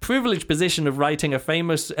this privileged position of writing a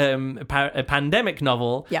famous a pandemic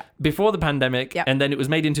novel before the pandemic, and then it was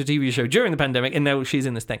made into a TV show during the pandemic, and now she's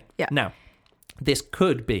in this thing. Now, this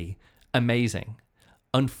could be amazing.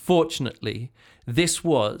 Unfortunately, this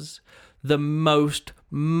was the most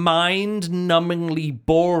mind-numbingly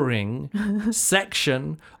boring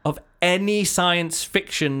section of any science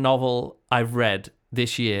fiction novel I've read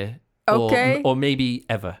this year, or maybe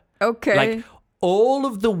ever. Okay. Like, all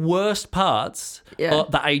of the worst parts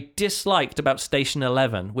that I disliked about Station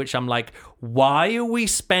 11, which I'm like, why are we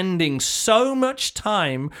spending so much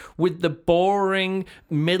time with the boring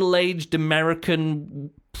middle-aged American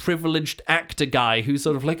privileged actor guy who's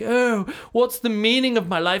sort of like, oh, what's the meaning of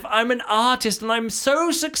my life? I'm an artist and I'm so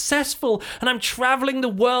successful and I'm traveling the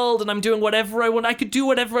world and I'm doing whatever I want. I could do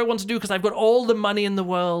whatever I want to do because I've got all the money in the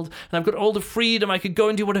world and I've got all the freedom. I could go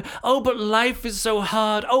and do whatever. Oh, but life is so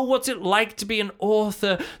hard. Oh, what's it like to be an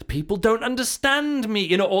author? People don't understand me.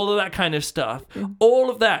 You know, all of that kind of stuff. All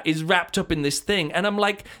of that is wrapped up in this thing. And I'm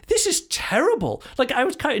like, this is terrible. Like, I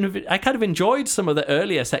kind of enjoyed some of the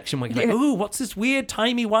earlier section where you're like, oh, what's this weird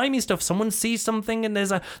timey-wimey stuff? Someone sees something and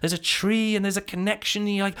there's a tree and there's a connection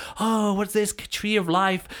and you're like, oh, what's this tree of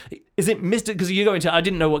life? Is it mystic? Because you're going to, I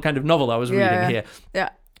didn't know what kind of novel I was reading here. Yeah.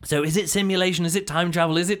 So is it simulation? Is it time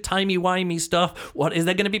travel? Is it timey-wimey stuff? What is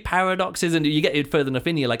there going to be paradoxes? And you get it further enough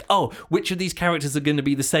in, you're like, oh, which of these characters are going to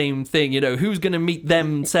be the same thing? You know, who's going to meet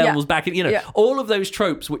themselves back in, you know, all of those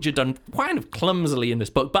tropes, which are done kind of clumsily in this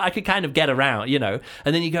book, but I could kind of get around, you know.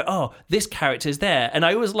 And then you go, oh, this character's there. And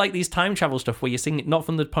I always like these time travel stuff where you're seeing it not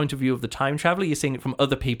from the point of view of the time traveler, you're seeing it from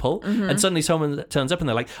other people. And suddenly someone turns up and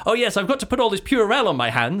they're like, oh, yes, I've got to put all this Purell on my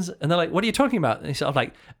hands. And they're like, what are you talking about? And you're sort of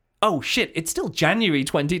like, oh shit, it's still January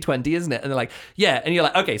 2020, isn't it? And they're like, yeah. And you're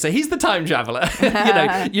like, okay, so he's the time traveler. You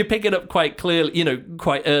know, you pick it up quite clearly, you know,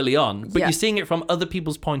 quite early on, but you're seeing it from other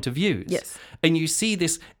people's point of views. Yes. And you see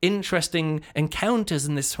this interesting encounters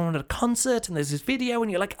and this sort of concert and there's this video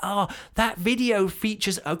and you're like, oh, that video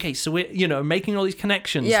features, okay, so we're, you know, making all these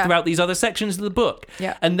connections throughout these other sections of the book.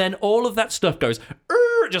 Yeah. And then all of that stuff goes,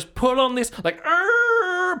 just pull on this, like,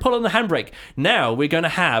 pull on the handbrake. Now we're going to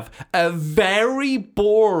have a very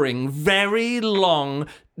boring, very long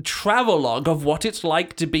travelogue of what it's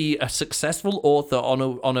like to be a successful author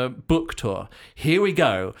on a book tour. Here we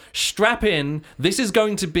go. Strap in. This is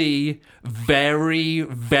going to be very,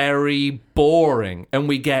 very boring. And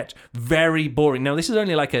we get very boring. Now, this is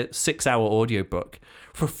only like a 6-hour audiobook.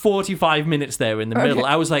 For 45 minutes there in the middle,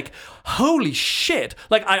 I was like, holy shit.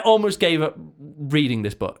 Like, I almost gave up reading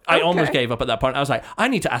this book. I almost gave up at that point. I was like, I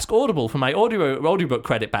need to ask Audible for my audiobook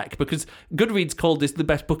credit back because Goodreads called this the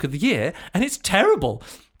best book of the year, and it's terrible.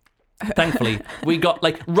 Thankfully, we got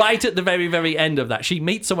like right at the very, very end of that. She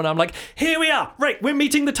meets someone. I'm like, here we are. Right, we're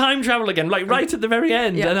meeting the time travel again. Like right at the very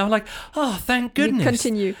end. Yeah. And I'm like, oh, thank goodness. You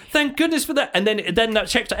continue. Thank goodness for that. And then that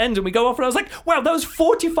chapter ends and we go off and I was like, wow, that was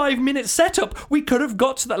 45 minutes setup. We could have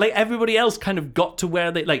got to that. Like everybody else kind of got to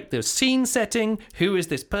where they like the scene setting. Who is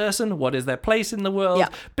this person? What is their place in the world? Yeah.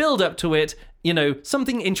 Build up to it. You know,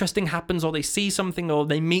 something interesting happens or they see something or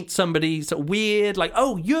they meet somebody so weird, like,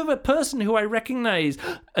 oh, you're a person who I recognize.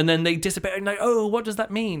 And then they disappear and like, oh, what does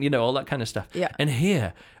that mean? You know, all that kind of stuff. Yeah. And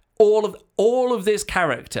here, all of this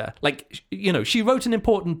character, like, you know, she wrote an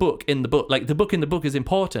important book in the book. Like, the book in the book is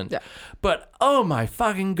important. Yeah. But, oh my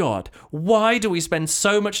fucking God, why do we spend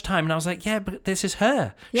so much time? And I was like, yeah, but this is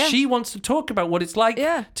her. Yeah. She wants to talk about what it's like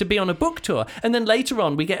Yeah. to be on a book tour. And then later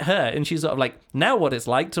on, we get her, and she's sort of like, now what it's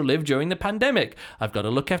like to live during the pandemic. I've got to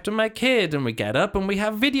look after my kid, and we get up and we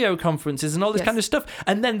have video conferences and all this Yes. kind of stuff.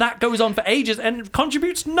 And then that goes on for ages and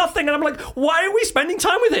contributes nothing. And I'm like, why are we spending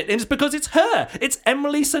time with it? And it's because it's her. It's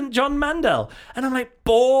Emily St. John Mandel. And I'm like,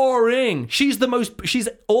 boring. She's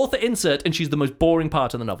author insert, and she's the most boring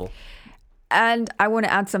part of the novel. And I want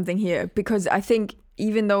to add something here because I think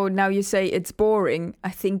even though now you say it's boring, I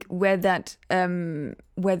think where that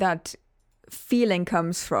feeling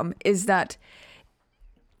comes from is that,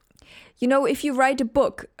 you know, if you write a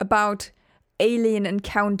book about alien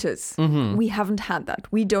encounters, we haven't had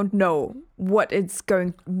that. We don't know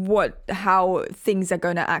how things are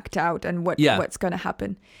going to act out and what's going to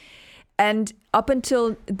happen. And up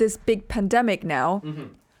until this big pandemic now,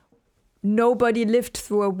 nobody lived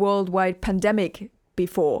through a worldwide pandemic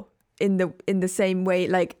before in the same way.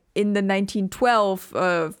 Like in the 1912,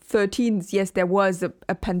 13s, yes, there was a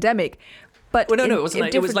pandemic. But Well, no, it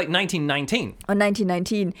wasn't. It was like 1919. Or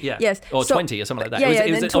 1919, Yeah. yes. Or 20 or something like that. Yeah,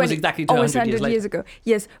 It was almost exactly 200 years ago.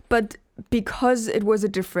 Yes, but because it was a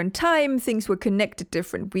different time, things were connected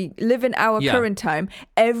different. We live in our current time.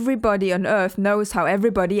 Everybody on Earth knows how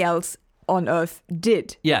everybody else on Earth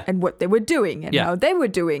did, and what they were doing, and how they were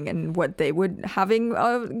doing, and what they were having,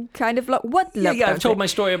 kind of like what. I've told my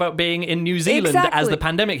story about being in New Zealand as the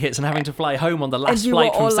pandemic hits and having to fly home on the last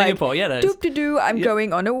flight from Singapore. I'm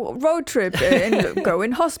going on a road trip and go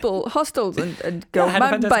in hostels and go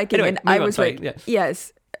mountain biking, anyway, and I was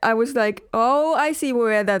yes. I was like, oh, I see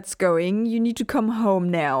where that's going. You need to come home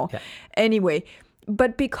now. Yeah. Anyway,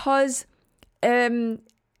 but because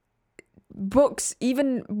books,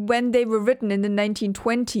 even when they were written in the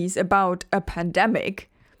 1920s about a pandemic,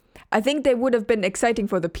 I think they would have been exciting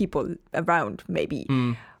for the people around, maybe.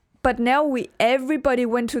 But now everybody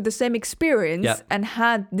went through the same experience and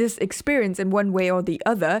had this experience in one way or the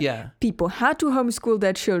other. Yeah. People had to homeschool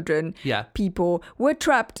their children. Yeah. People were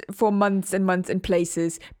trapped for months and months in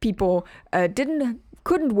places. People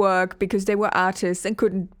couldn't work because they were artists and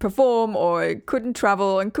couldn't perform or couldn't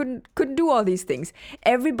travel and couldn't do all these things.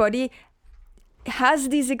 Everybody has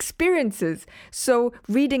these experiences. So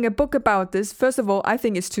reading a book about this, first of all, I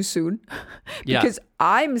think it's too soon because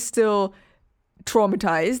I'm still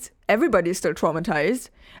traumatized. Everybody is still traumatized,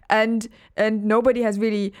 and nobody has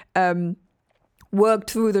really worked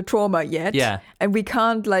through the trauma yet. Yeah. And we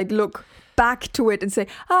can't like look back to it and say,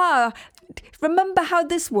 remember how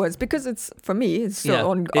this was, because it's, for me, it's still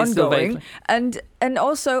ongoing. And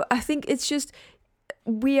also I think it's just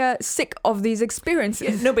we are sick of these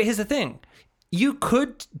experiences. No, but here's the thing. You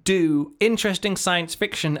could do interesting science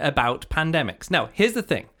fiction about pandemics. Now, here's the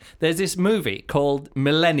thing. There's this movie called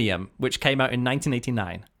Millennium, which came out in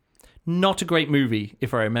 1989. Not a great movie,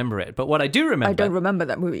 if I remember it. But what I do remember... I don't remember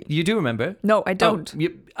that movie. You do remember? No, I don't.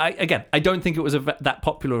 I don't think it was that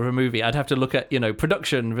popular of a movie. I'd have to look at,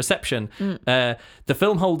 production, reception. The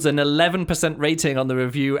film holds an 11% rating on the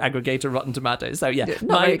review aggregator Rotten Tomatoes. So,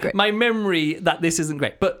 my memory that this isn't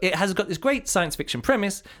great. But it has got this great science fiction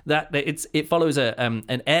premise that it follows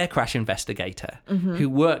an air crash investigator who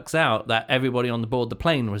works out that everybody on board the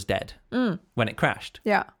plane was dead when it crashed.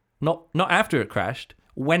 Yeah. Not after it crashed.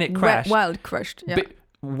 When it crashed. While it crashed, yeah.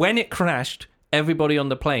 When it crashed, everybody on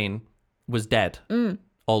the plane was dead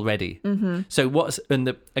already. So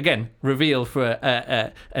reveal for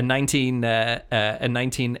a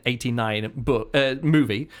 1989 book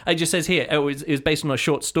movie. It just says here it was based on a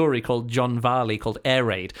short story called John Varley called Air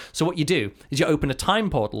Raid. So what you do is you open a time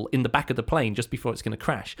portal in the back of the plane just before it's going to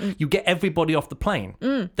crash. You get everybody off the plane.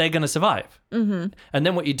 They're going to survive. And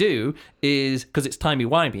then what you do is, because it's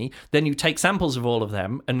timey-wimey, then you take samples of all of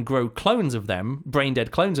them and grow clones of them,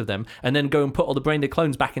 brain-dead clones of them, and then go and put all the brain-dead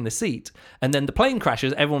clones back in the seat. And then the plane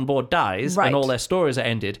crashes, everyone on board dies, and all their stories are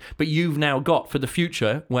ended. But you've now got, for the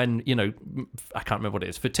future, when, I can't remember what it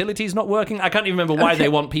is, fertility's not working. I can't even remember why they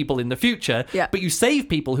want people in the future. Yeah. But you save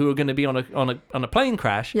people who are going to be on a plane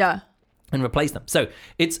crash. Yeah. and replace them. So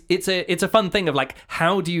it's a fun thing of like,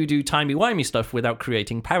 how do you do timey-wimey stuff without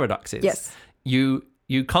creating paradoxes? Yes.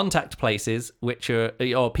 You contact places which are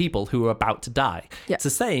or people who are about to die. Yeah. It's the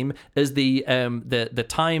same as the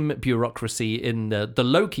time bureaucracy in the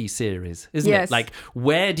Loki series, isn't Yes. it? Like,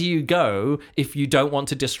 where do you go if you don't want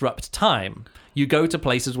to disrupt time? You go to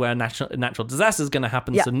places where a natural disaster is going to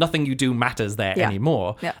happen, Yeah. so nothing you do matters there Yeah.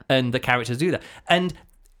 anymore. Yeah. And the characters do that. And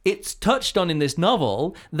it's touched on in this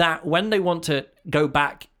novel that when they want to go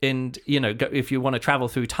back and, if you want to travel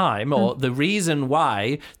through time, or the reason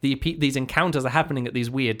why these encounters are happening at these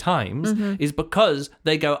weird times is because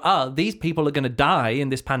they go, these people are going to die in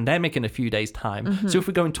this pandemic in a few days' time. So if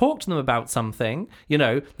we go and talk to them about something,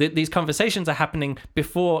 these conversations are happening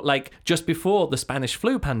just before the Spanish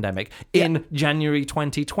flu pandemic in January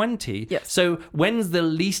 2020. Yes. So when's the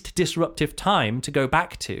least disruptive time to go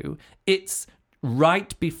back to? It's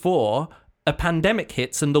right before a pandemic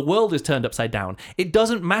hits and the world is turned upside down. It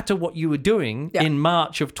doesn't matter what you were doing in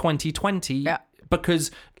March of 2020 because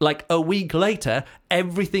like a week later,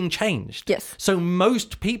 everything changed. Yes. So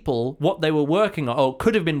most people, what they were working on or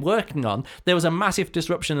could have been working on, there was a massive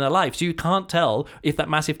disruption in their life. So you can't tell if that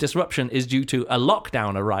massive disruption is due to a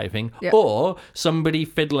lockdown arriving or somebody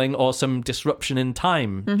fiddling or some disruption in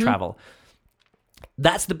time travel.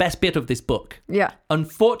 That's the best bit of this book. Yeah.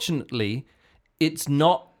 Unfortunately, it's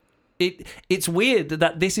not. It's weird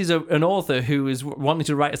that this is an author who is wanting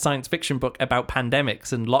to write a science fiction book about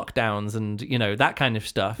pandemics and lockdowns and that kind of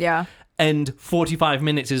stuff. Yeah. And 45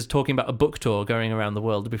 minutes is talking about a book tour going around the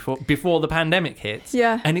world before the pandemic hits.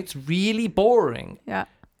 Yeah. And it's really boring. Yeah.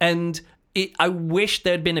 And I wish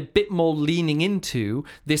there'd been a bit more leaning into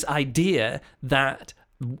this idea that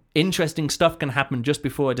interesting stuff can happen just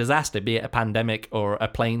before a disaster, be it a pandemic or a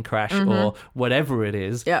plane crash or whatever it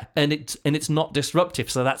is. Yeah. And it's not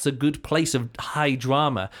disruptive. So that's a good place of high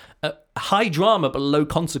drama. High drama, but low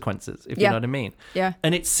consequences, if you know what I mean. Yeah.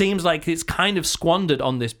 And it seems like it's kind of squandered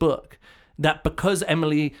on this book. That because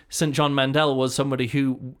Emily St. John Mandel was somebody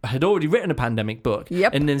who had already written a pandemic book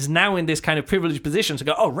and is now in this kind of privileged position to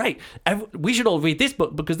go, oh, right, we should all read this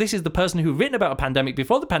book because this is the person who written about a pandemic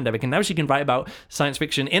before the pandemic, and now she can write about science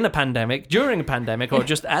fiction in a pandemic, during a pandemic, or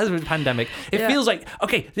just as a pandemic. It feels like,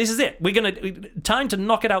 okay, this is it. Time to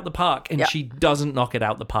knock it out the park, and she doesn't knock it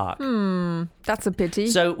out the park. That's a pity.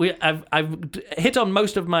 So I've hit on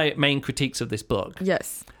most of my main critiques of this book.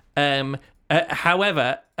 Yes.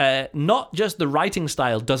 However, not just the writing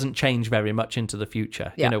style doesn't change very much into the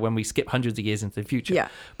future, when we skip hundreds of years into the future,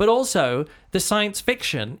 but also the science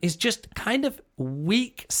fiction is just kind of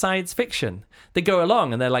weak science fiction. They go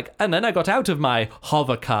along and they're like, and then I got out of my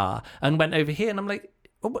hover car and went over here, and I'm like,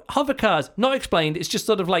 hover cars, not explained. It's just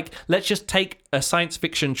sort of like, let's just take a science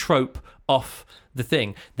fiction trope off the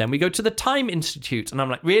thing. Then we go to the Time Institute, and I'm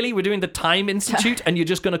like, really? We're doing the Time Institute, and you're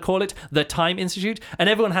just going to call it the Time Institute? And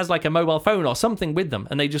everyone has like a mobile phone or something with them,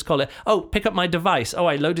 and they just call it, oh, pick up my device. Oh,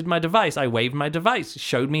 I loaded my device. I waved my device.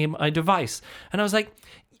 Showed me my device. And I was like,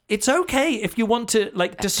 it's okay if you want to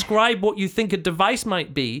like describe what you think a device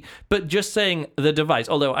might be, but just saying the device.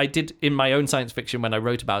 Although I did in my own science fiction when I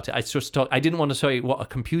wrote about it, I didn't want to say what a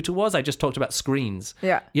computer was. I just talked about screens.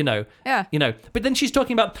 Yeah. But then she's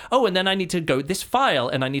talking about, oh, and then I need to go this file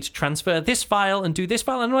and I need to transfer this file and do this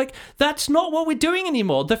file. And I'm like, that's not what we're doing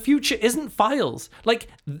anymore. The future isn't files. Like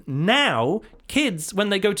now, kids, when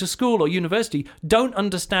they go to school or university, don't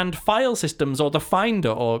understand file systems or the Finder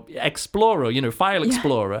or Explorer, File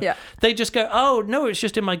Explorer. Yeah. They just go, oh, no, it's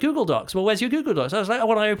just in my Google Docs. Well, where's your Google Docs? I was like, oh,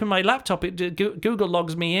 when I open my laptop, Google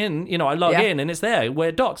logs me in. I log in and it's there.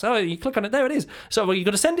 Where Docs? Oh, you click on it, there it is. So, well, you've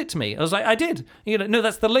got to send it to me. I was like, I did. No,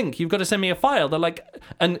 that's the link. You've got to send me a file. They're like,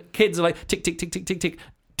 and kids are like, tick, tick, tick, tick, tick, tick.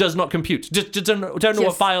 Does not compute. Just don't know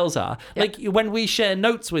what files are. Yeah. Like when we share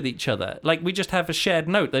notes with each other, like we just have a shared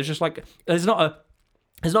note. There's just like, there's not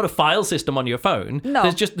a file system on your phone. No.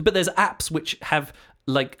 But there's apps which have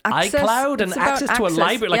like access. iCloud and access to a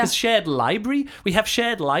library, like a shared library. We have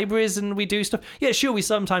shared libraries and we do stuff. Yeah, sure, we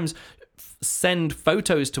sometimes send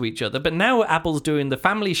photos to each other, but now Apple's doing the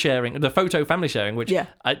family sharing, the photo family sharing, which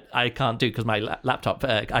I can't do because my laptop,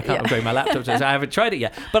 I can't upgrade my laptop, so I haven't tried it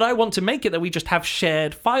yet. But I want to make it that we just have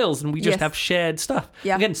shared files and we just have shared stuff.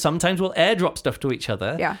 Yeah. Again, sometimes we'll airdrop stuff to each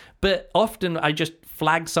other, but often I just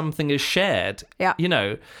flag something as shared,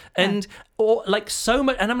 and or like so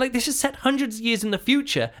much, and I'm like, this is set hundreds of years in the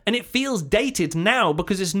future, and it feels dated now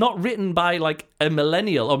because it's not written by like a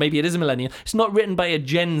millennial, or maybe it is a millennial. It's not written by a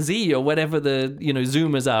Gen Z or whatever the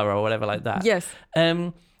Zoomers are or whatever like that. Yes.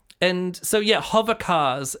 And so hover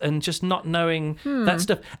cars and just not knowing that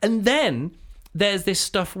stuff, and then there's this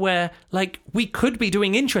stuff where, like, we could be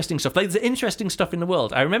doing interesting stuff. Like, there's interesting stuff in the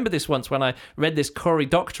world. I remember this once when I read this Cory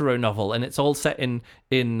Doctorow novel, and it's all set in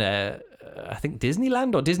I think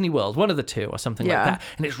Disneyland or Disney World, one of the two or something like that.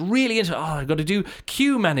 And it's really interesting. Oh, I've got to do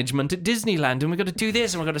queue management at Disneyland, and we've got to do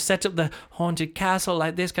this, and we've got to set up the haunted castle,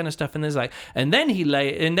 like this kind of stuff. And there's like, and then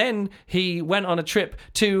he went on a trip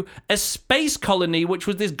to a space colony, which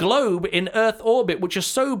was this globe in Earth orbit, which is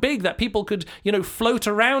so big that people could, float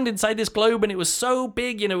around inside this globe. And it was so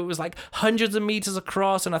big, it was like hundreds of meters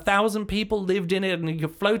across, and 1,000 people lived in it, and you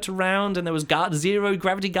could float around, and there was zero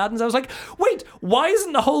gravity gardens. I was like, wait, why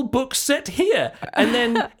isn't the whole book set here? And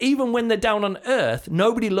then even when they're down on Earth,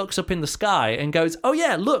 nobody looks up in the sky and goes, oh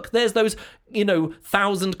yeah, look, there's those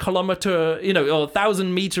 1,000-kilometer or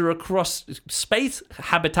 1,000-meter across space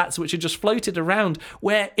habitats which are just floated around,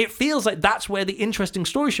 where it feels like that's where the interesting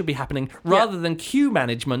story should be happening, rather than queue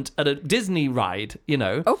management at a Disney ride.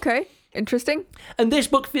 Okay, interesting. And this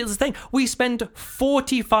book feels the same. We spend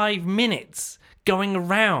 45 minutes going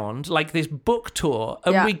around like this book tour,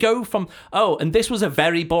 and we go from, and this was a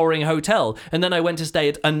very boring hotel, and then I went to stay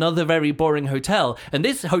at another very boring hotel, and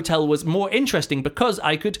this hotel was more interesting because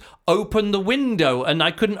I could open the window, and I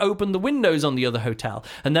couldn't open the windows on the other hotel.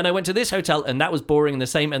 And then I went to this hotel, and that was boring and the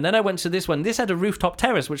same. And then I went to this one. This had a rooftop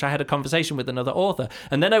terrace, which I had a conversation with another author.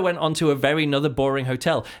 And then I went on to another boring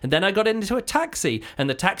hotel, and then I got into a taxi, and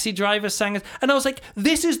the taxi driver sang, and I was like,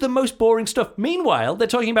 this is the most boring stuff. Meanwhile, they're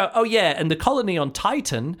talking about, and the colony on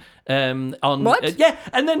Titan, and I'm like,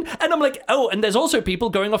 and there's also people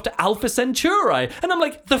going off to Alpha Centauri, and I'm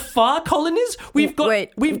like, the far colonies, we've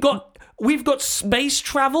got space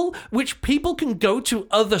travel, which people can go to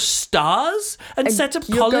other stars and set up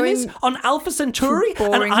colonies on Alpha Centauri,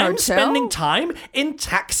 and I'm spending time in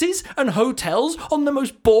taxis and hotels on the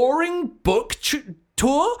most boring book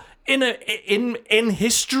tour in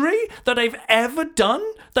history that I've ever done,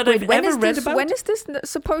 that I've ever read about. When is this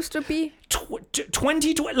supposed to be?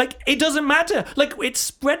 2020, like, it doesn't matter. Like, it's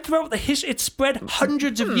spread throughout the history. It's spread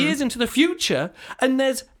hundreds of years into the future, and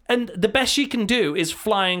the best she can do is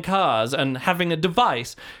flying cars and having a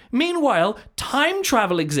device. Meanwhile, time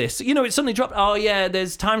travel exists. It suddenly dropped. Oh yeah,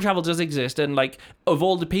 there's time travel does exist, and like, of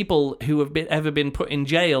all the people who have ever been put in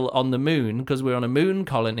jail on the moon, because we're on a moon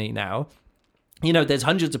colony now. There's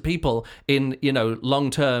hundreds of people in,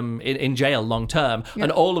 long-term, in jail long-term,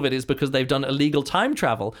 and all of it is because they've done illegal time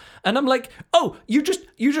travel. And I'm like, you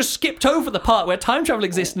just skipped over the part where time travel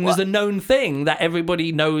exists and is a known thing that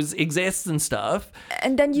everybody knows exists and stuff.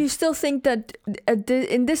 And then you still think that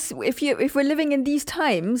in this, if we're living in these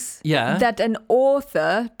times, that an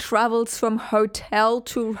author travels from hotel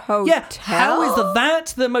to hotel? Yeah, how is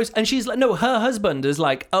that the most... And she's like, no, her husband is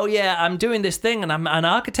like, oh yeah, I'm doing this thing, and I'm an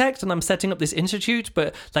architect, and I'm setting up this institute,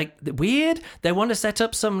 but like, weird, they want to set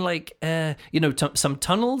up some like some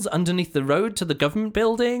tunnels underneath the road to the government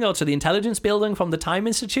building or to the intelligence building from the Time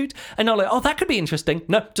Institute, and I'm like, that could be interesting.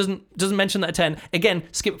 No, doesn't mention that at 10. Again,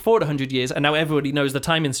 skip forward 100 years, and now everybody knows the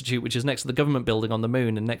Time Institute, which is next to the government building on the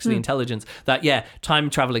moon and next to the intelligence, that time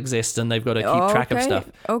travel exists, and they've got to keep track of stuff,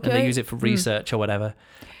 and they use it for research or whatever.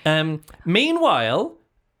 Meanwhile,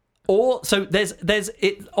 so there's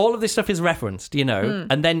all of this stuff is referenced,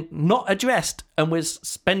 and then not addressed, and we're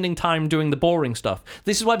spending time doing the boring stuff.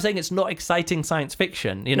 This is why I'm saying it's not exciting science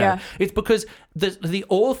fiction, It's because the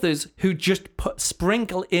authors who just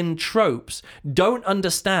sprinkle in tropes don't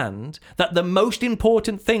understand that the most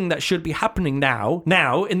important thing that should be happening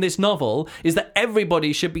now in this novel is that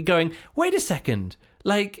everybody should be going, wait a second.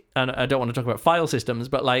 Like, and I don't want to talk about file systems,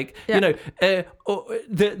 but like, and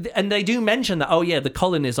they do mention that, the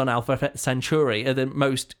colonies on Alpha Centauri are the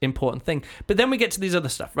most important thing. But then we get to these other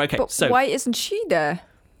stuff. Okay, but so why isn't she there?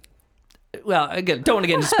 Well, again, don't want to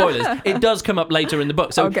get into spoilers. It does come up later in the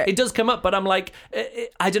book. So It does come up, but I'm like,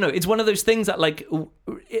 I don't know. It's one of those things that, like,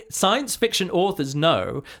 science fiction authors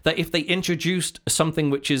know that if they introduced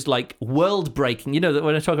something which is, like, world-breaking, that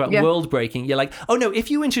when I talk about world-breaking, you're like, oh, no, if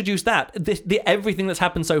you introduce that, everything that's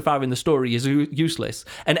happened so far in the story is useless.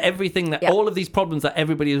 And everything that, all of these problems that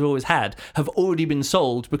everybody has always had have already been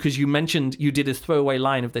solved because you did a throwaway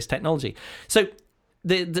line of this technology. So...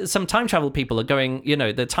 some time travel people are going,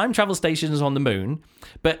 the time travel station is on the moon,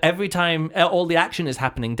 but every time all the action is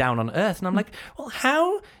happening down on Earth. And I'm like, well,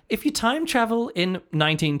 how, if you time travel in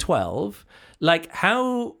 1912, like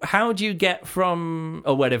how do you get from,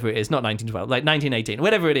 or whatever it is, not 1912, like 1918,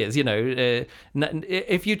 whatever it is,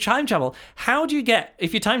 if you time travel,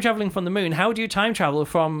 if you're time traveling from the moon, how do you time travel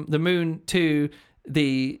from the moon to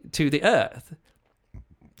the Earth?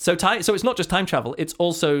 So it's not just time travel, it's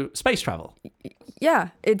also space travel. Yeah,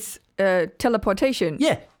 it's teleportation.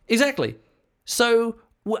 Yeah, exactly. So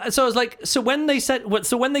So I was like, so when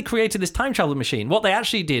they created this time travel machine, what they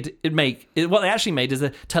actually made is a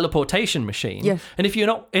teleportation machine. Yes. And if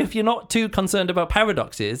you're not too concerned about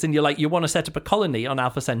paradoxes, and you want to set up a colony on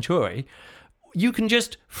Alpha Centauri, you can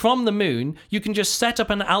just, from the moon, you can just set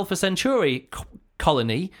up an Alpha Centauri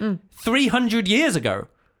colony 300 years ago.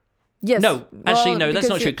 Yes. No, actually, no, that's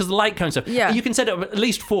not because true, because the light cone stuff. Yeah. You can set it up at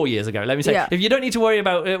least 4 years ago. Let me say, Yeah. if you don't need to worry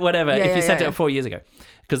about whatever, if you set it yeah. up 4 years ago,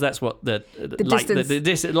 because that's what the light,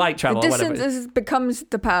 distance. light travel, The or whatever. distance becomes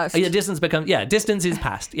the past. Yeah, distance is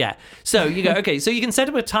past. Yeah. So you go, okay, so you can set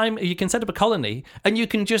up a colony, and you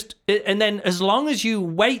can just, and then as long as you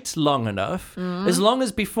wait long enough, as long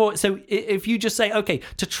as before, so if you just say, okay,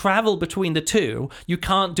 to travel between the two, you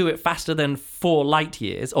can't do it faster than 4 light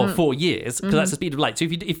years or 4 years, because that's the speed of light. So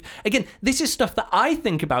if again, this is stuff that I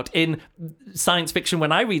think about in science fiction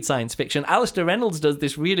when I read science fiction. Alistair Reynolds does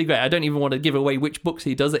this really great. I don't even want to give away which books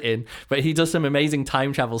he does it in, but he does some amazing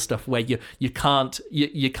time travel stuff where you can't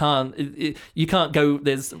go.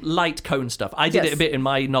 There's light cone stuff. I did it a bit in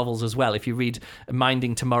my novels as well. If you read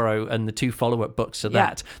Minding Tomorrow and the 2 follow-up books to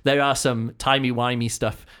that, there are some timey-wimey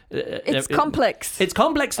stuff. It's complex. It's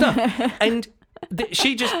complex stuff, and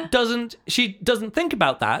she just doesn't think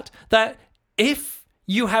about that if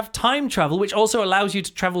you have time travel, which also allows you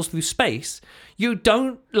to travel through space, you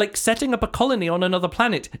don't, like, setting up a colony on another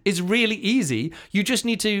planet is really easy. You just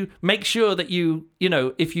need to make sure that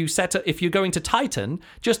if you're going to Titan,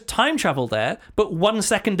 just time travel there, but 1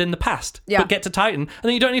 second in the past, but get to Titan, and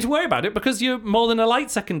then you don't need to worry about it because you're more than a light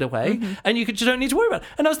second away, and you don't need to worry about it.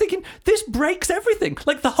 And I was thinking, this breaks everything.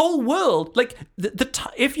 Like, the whole world, like,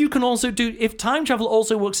 if time travel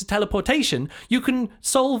also works as teleportation, you can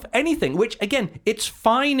solve anything, which, again, it's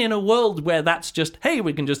fine in a world where that's just, hey,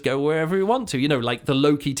 we can just go wherever we want to, like the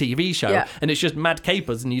Loki TV show, and it's just mad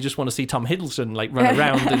capers, and you just want to see Tom Hiddleston like run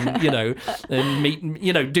around and and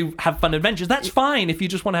meet, have fun adventures. That's fine if you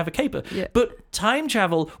just want to have a caper. But time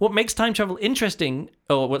travel, what makes time travel interesting,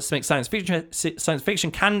 or what makes science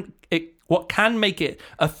fiction what can make it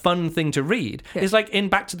a fun thing to read is, like, in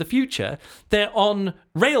Back to the Future, they're on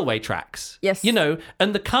railway tracks. Yes.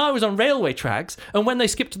 And the car is on railway tracks, and when they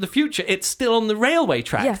skip to the future, it's still on the railway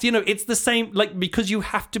tracks. Yeah. It's the same, like, because you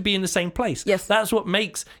have to be in the same place. Yes. That's what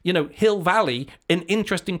makes, Hill Valley an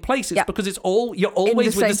interesting place. It's because you're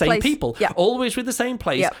always with the same people. Yeah. Always with the same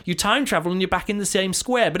place. Yeah. You time travel and you're back in the same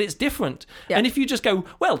square, but it's different. Yeah. And if you just go,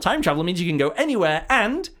 well, time travel means you can go anywhere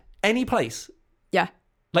and any place. Yeah.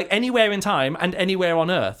 Like, anywhere in time and anywhere on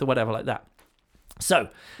Earth or whatever like that. So,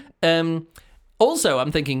 also, I'm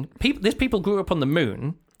thinking, these people grew up on the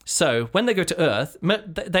moon, so when they go to Earth,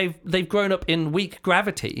 they've grown up in weak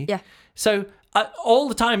gravity. Yeah. So, all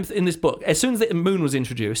the time in this book, as soon as the moon was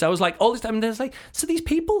introduced, I was like, all this time, there's like, so these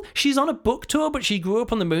people, she's on a book tour, but she grew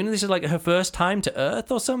up on the moon, and this is like her first time to Earth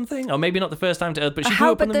or something? Or maybe not the first time to Earth, but she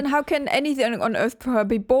grew up on the moon. But then how can anything on Earth for her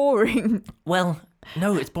be boring? Well,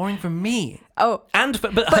 no, it's boring for me. Oh. And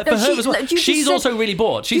for her as well. She's also really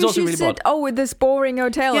bored. She's also really bored. Oh, with this boring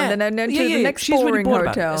hotel, and then to the next she's boring really bored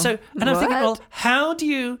hotel. So, and I'm thinking, well, how do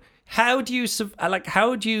you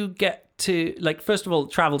get to, like, first of all,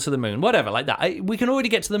 travel to the moon, whatever, like that. We can already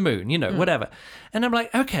get to the moon, whatever. And I'm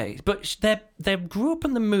like, okay, but they grew up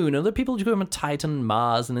on the moon. Other people grew up on Titan,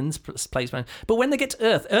 Mars, and in this place. But when they get to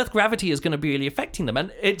Earth gravity is going to be really affecting them,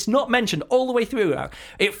 and it's not mentioned all the way through.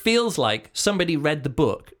 It feels like somebody read the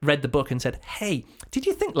book and said, hey, did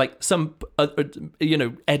you think, like, some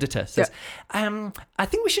editor says, I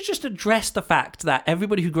think we should just address the fact that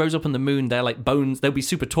everybody who grows up on the moon, they're like bones, they'll be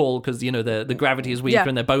super tall because the gravity is weaker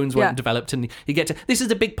and their bones weren't developed, and you get to, this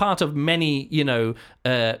is a big part of many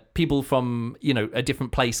people from a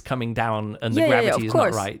different place coming down, and the gravity is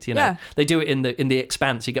not right. They do it in the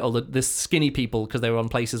Expanse. You get all the skinny people because they were on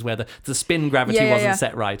places where the spin gravity wasn't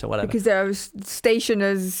set right or whatever. Because there are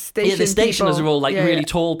stationers. The stationers are all like really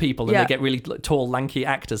tall people, and they get really tall, lanky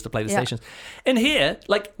actors to play the stations. And here,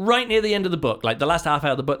 like, right near the end of the book, like the last half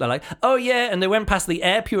hour of the book, they're like, oh yeah, and they went past the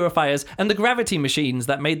air purifiers and the gravity machines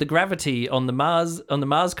that made the gravity on the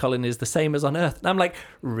Mars colonies the same as on Earth. And I'm like,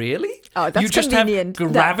 really? Oh, that's you just convenient.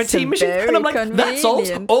 have gravity machines? And I'm like, that solves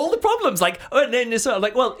convenient. all the problems. Like, and then it's sort of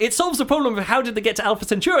like, well, it solves the problem of how did they get to Alpha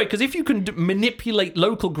Centauri? Because if you can manipulate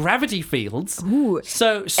local gravity fields,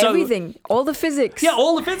 so everything, all the physics. Yeah,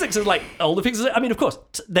 all the physics is like, all the physics. I mean, of course,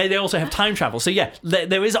 they also have time travel. So yeah,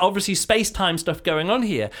 there is obviously space-time stuff going on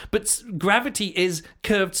here, but gravity is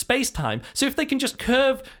curved space-time. So if they can just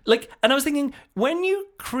curve, like, and I was thinking, when you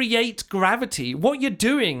create gravity, what you're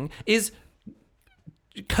doing is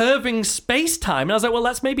curving space-time. And I was like, well,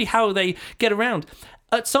 that's maybe how they get around.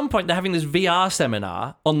 at some point they're having this VR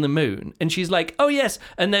seminar on the moon, and she's like, oh yes,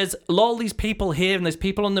 and there's all these people here, and there's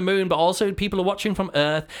people on the moon, but also people are watching from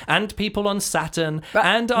Earth, and people on Saturn, But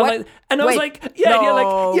and what? I was Wait, like, yeah, and you're like,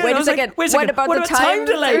 no, yeah, wait and I a was like, second. wait a second, What about the time time?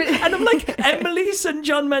 delay? And I'm like, Emily St.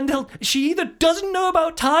 John Mandel, she either doesn't know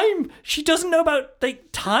about time, she doesn't know about like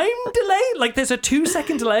time delay. Like there's a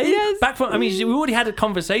 2-second delay. Yes. Back from, I mean, we already had a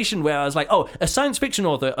conversation where I was like, oh, a science fiction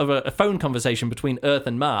author of a phone conversation between Earth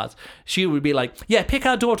and Mars. She would be like, yeah, pick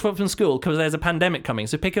our daughter up from school because there's a pandemic coming,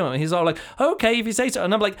 so pick him up. And he's all like, okay, if you say so.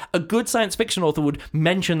 And I'm like, a good science fiction author would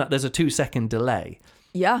mention that there's a 2-second delay.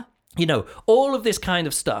 Yeah. You know, all of this kind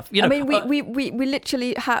of stuff. You know, I mean, we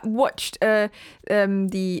literally watched the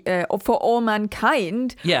For All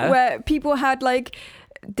Mankind, Yeah. where people had like,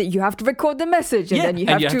 you have to record the message, and then you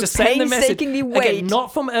have to send the message. painstakingly wait. Again,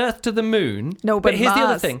 not from Earth to the moon. No, but here's the other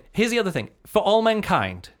Mars. thing. Here's the other thing. For All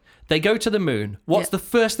Mankind, they go to the moon. What's the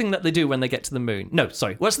first thing that they do when they get to the moon? No,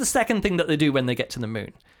 sorry. What's the second thing that they do when they get to the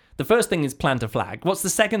moon? The first thing is plant a flag. What's the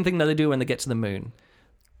second thing that they do when they get to the moon?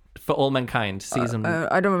 For All Mankind, season...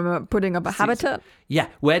 I don't remember, putting up a habitat Yeah.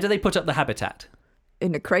 Where do they put up the habitat?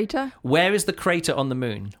 in a crater, Where is the crater on the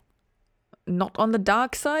moon? not on the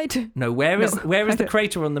dark side. No, where is I the don't-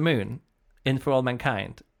 crater on the moon in For All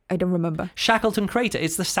Mankind? I don't remember. Shackleton Crater.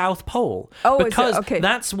 It's the South Pole. Oh, is it? because Okay.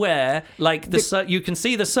 that's where, like, the sun, you can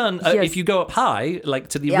see the sun. Yes. If you go up high, like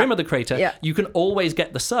to the Yeah. rim of the crater, Yeah. you can always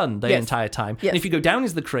get the sun the Yes. entire time. Yes. And if you go down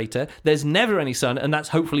into the crater, there's never any sun, and that's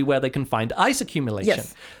hopefully where they can find ice accumulation.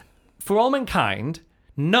 Yes. For All Mankind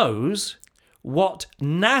knows what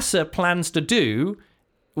NASA plans to do.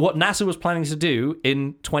 What NASA was planning to do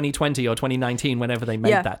in 2020 or 2019, whenever they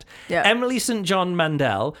made Yeah. that. Yeah. Emily St. John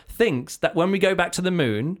Mandel thinks that when we go back to the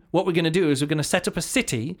moon, what we're going to do is we're going to set up a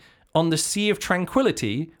city on the Sea of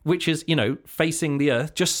Tranquility, which is, you know, facing the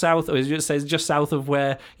Earth, just south, or it says just south of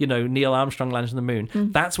where, you know, Neil Armstrong landed on the moon.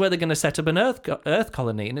 That's where they're going to set up an Earth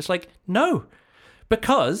colony. And it's like, no,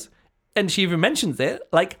 because... And she even mentions it,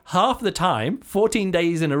 like half the time, 14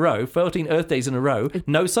 days in a row, 14 Earth days in a row,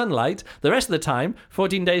 no sunlight. The rest of the time,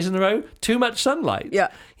 14 days in a row, too much sunlight. Yeah.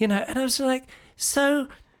 You know, and I was like, so...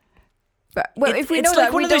 But, well, if we it's know like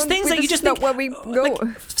that, one we of those don't- things we that you just just think, know where we go.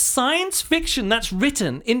 like, science fiction that's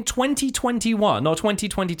written in 2021 or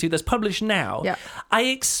 2022 that's published now, Yeah. I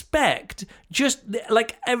expect just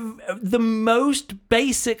like the most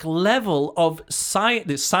basic level of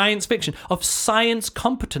science fiction, of science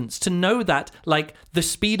competence to know that, like, the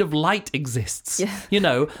speed of light exists. Yeah. You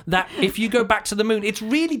know, that if you go back to the moon, it's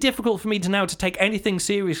really difficult for me to now to take anything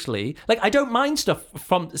seriously. Like, I don't mind stuff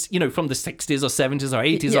from, you know, from the 60s or 70s or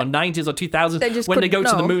 80s Yeah. or 90s or 2000s. They just When they go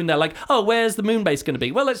couldn't to the know. moon, they're like, oh, where's the moon base going to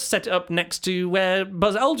be? Well, let's set it up next to where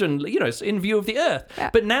Buzz Aldrin, you know, it's in view of the Earth. Yeah.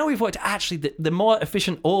 But now we've worked, actually, the more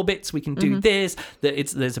efficient orbits, we can do this,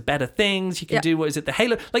 there's better things, you can Yeah. do, what is it, the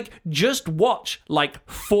Halo? Like, just watch, like,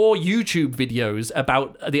 4 YouTube videos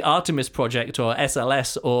about the Artemis project or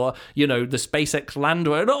SLS or, you know, the SpaceX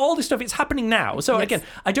lander, and all this stuff. It's happening now. So, Yes. again,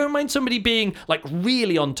 I don't mind somebody being, like,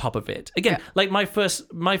 really on top of it. Again, Yeah. like my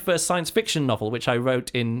first science fiction novel, which I wrote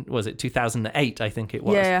in, was it 2008, I think it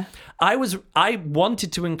was. Yeah. I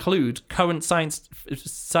wanted to include current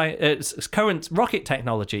current rocket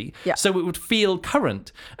technology, Yeah. so it would feel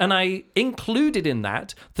current. And I included in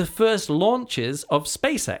that the first launches of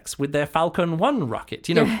SpaceX with their Falcon 1 rocket.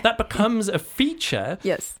 You know, that becomes a feature.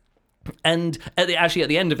 Yes. And at the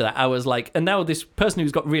end of that, I was like, and now this person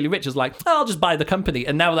who's got really rich is like, oh, I'll just buy the company.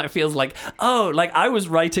 And now that feels like, oh, like I was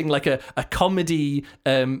writing like a comedy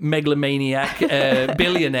megalomaniac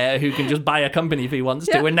billionaire who can just buy a company if he wants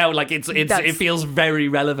to. Yeah. And now like it feels very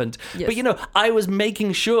relevant. Yes. But, you know, I was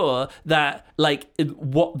making sure that like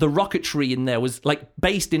what the rocketry in there was like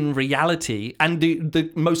based in reality and the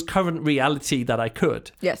most current reality that I could.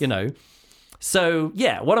 Yes. You know. So,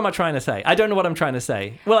 yeah, what am I trying to say? I don't know what I'm trying to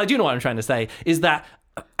say. Well, I do know what I'm trying to say, is that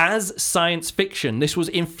as science fiction, this was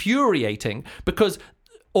infuriating because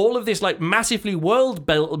all of this, like, massively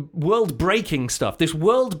world-breaking stuff, this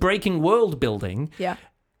world-breaking world building, Yeah.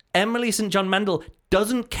 Emily St. John Mandel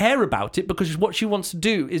doesn't care about it because what she wants to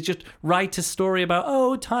do is just write a story about,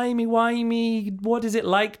 oh, timey-wimey, what is it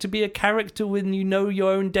like to be a character when you know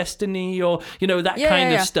your own destiny, or, you know, that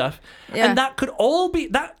kind of stuff. Yeah. And that could all be,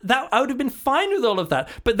 that I would have been fine with all of that.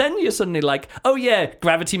 But then you're suddenly like, oh yeah,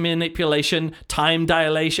 gravity manipulation, time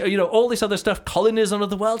dilation, you know, all this other stuff, colonies on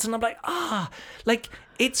other worlds. And I'm like, like,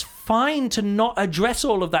 it's fine to not address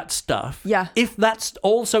all of that stuff. Yeah. If that's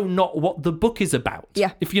also not what the book is about.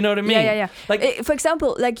 Yeah. If you know what I mean. Yeah. Like, For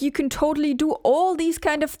example, like you can totally do all these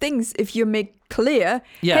kind of things if you make clear,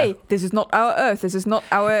 Yeah. hey, this is not our Earth, this is not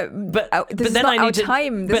our, this is then not I our need to-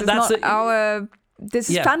 time, but this is that's not our, this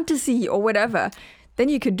is Yeah. fantasy or whatever. then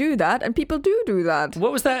you can do that, and people do that.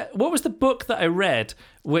 What was that? What was the book that I read,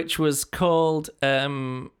 which was called? I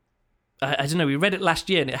don't know. We read it last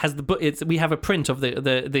year, and it has the book. We have a print of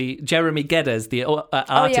the Jeremy Geddes, the artist.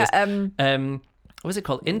 Oh yeah. What was it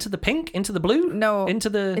called? Into the Pink? Into the Blue? No.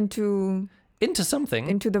 Into something.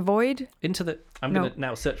 Into the Void? I'm going to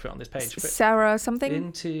now search for it on this page. Sarah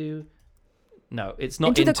something? No, it's not.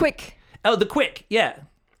 Into the Quick. Oh, The Quick, yeah.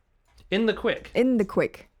 In the Quick. In the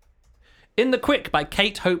Quick. In the Quick by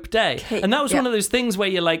Kate Hope Day. And that was one of those things where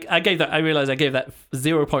you're like, I realized I gave that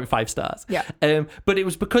 0.5 stars. Yeah. But it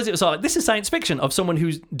was because it was like, this is science fiction of someone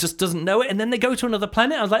who just doesn't know it. And then they go to another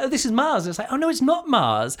planet. I was like, oh, this is Mars. And it's like, oh, no, it's not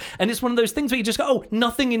Mars. And it's one of those things where you just go, oh,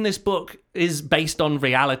 nothing in this book is based on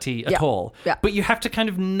reality at all. Yeah. But you have to kind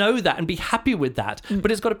of know that and be happy with that. But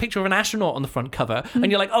it's got a picture of an astronaut on the front cover. And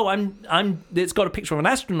you're like, oh, it's got a picture of an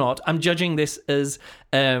astronaut. I'm judging this as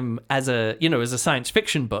a science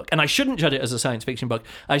fiction book. And I shouldn't judge it as a science fiction book.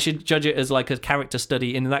 I should judge it as like a character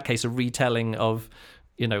study, in that case a retelling of,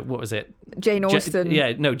 what was it, Jane Austen.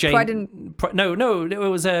 Jane, no, it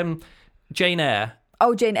was Jane Eyre.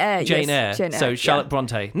 Oh, Jane Eyre. Jane Eyre. So Charlotte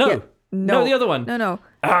Bronte. No, the other one. No.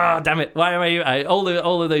 Damn it, why am I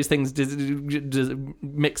all of those things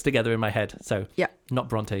mixed together in my head. So not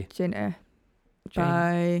Bronte. Jane Eyre.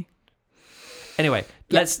 Bye. Anyway,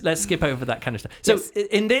 let's skip over that kind of stuff. So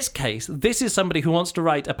in this case, this is somebody who wants to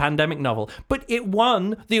write a pandemic novel, but it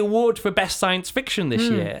won the award for best science fiction this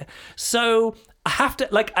year. So I have to,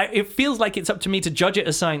 it feels like it's up to me to judge it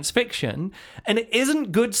as science fiction, and it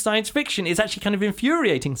isn't good science fiction. It's actually kind of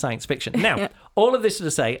infuriating science fiction. Now, all of this to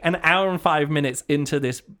say, an hour and 5 minutes into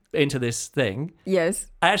this thing, yes,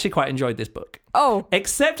 I actually quite enjoyed this book. Oh,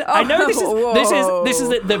 except I know this is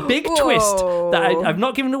the big twist that I've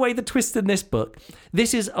not given away the twist in this book.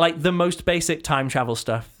 This is like the most basic time travel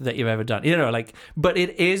stuff that you've ever done, but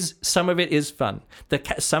some of it is fun.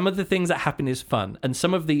 Some of the things that happen is fun, and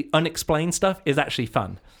some of the unexplained stuff is actually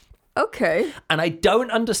fun. Okay. And I don't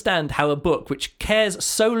understand how a book which cares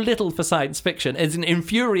so little for science fiction is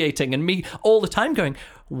infuriating, and me all the time going,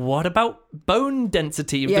 what about bone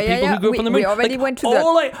density of the people who grew up on the moon? We already went to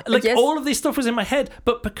that. All of this stuff was in my head,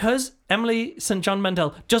 but because Emily St. John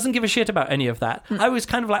Mandel doesn't give a shit about any of that, I was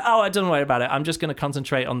kind of like, oh, I don't worry about it. I'm just going to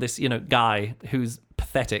concentrate on this, guy who's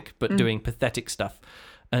pathetic but doing pathetic stuff,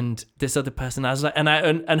 and this other person. I was like,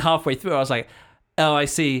 and halfway through, I was like, oh, I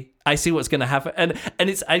see what's going to happen. And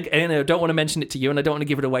it's, I don't want to mention it to you, and I don't want to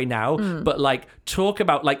give it away now, but talk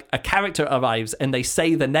about a character arrives and they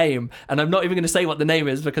say the name, and I'm not even going to say what the name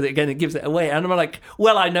is because again, it gives it away. And I'm like,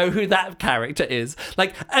 well, I know who that character is.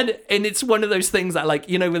 And it's one of those things that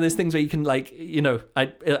when there's things where you can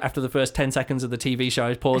after the first 10 seconds of the TV show,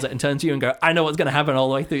 I pause it and turn to you and go, I know what's going to happen all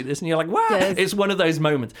the way through this. And you're like, wow, yes. It's one of those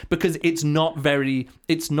moments because it's not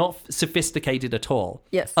sophisticated at all.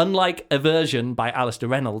 Yes. Unlike Aversion by Alistair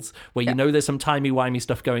Reynolds, where there's some timey-wimey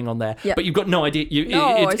stuff going on there, but you've got no idea.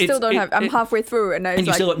 I still don't have. I'm halfway through, and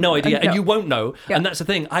you still got no idea, and you won't know. Yeah. And that's the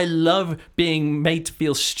thing. I love being made to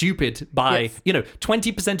feel stupid by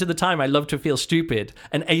 20% of the time I love to feel stupid,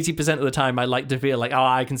 and 80% of the time I like to feel like, oh,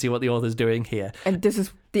 I can see what the author's doing here. And this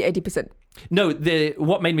is the 80%. No,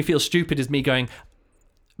 what made me feel stupid is me going,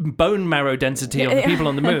 bone marrow density of the people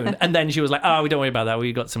on the moon, and then she was like, oh, we don't worry about that,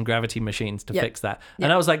 we got some gravity machines to fix that.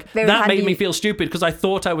 And I was like, very that handy. Made me feel stupid because I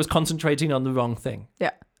thought I was concentrating on the wrong thing.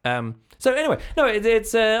 So anyway, no,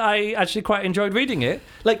 it's I actually quite enjoyed reading it.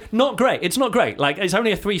 Not great, it's not great, it's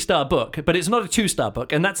only a 3-star book, but it's not a 2-star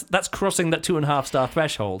book, and that's crossing that 2.5-star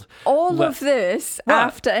threshold. Of this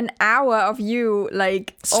after an hour of you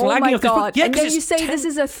oh my god, and then you say this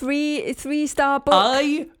is a 3-star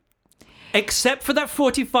book. Except for that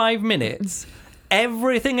 45 minutes,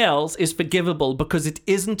 everything else is forgivable because it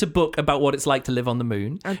isn't a book about what it's like to live on the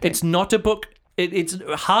moon. Okay. It's not a book. It's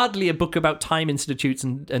hardly a book about time institutes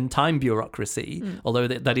and time bureaucracy, although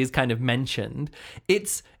that is kind of mentioned.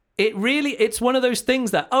 It's one of those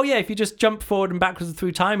things that, if you just jump forward and backwards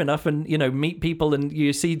through time enough and meet people and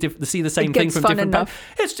you see the same thing from different times,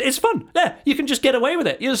 it's fun. Yeah, you can just get away with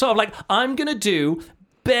it. You're sort of like, I'm gonna do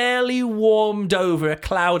barely warmed over a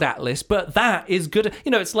cloud atlas, but that is good.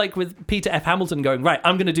 It's like with Peter F. Hamilton going, right,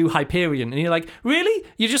 I'm going to do Hyperion. And you're like, really?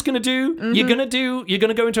 You're just going to do, you're going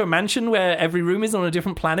to go into a mansion where every room is on a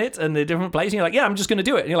different planet and a different place. And you're like, yeah, I'm just going to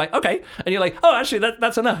do it. And you're like, okay. And you're like, oh, actually,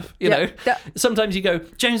 that's enough. You know, sometimes you go,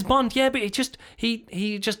 James Bond, yeah, but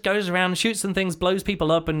he just goes around, shoots some things, blows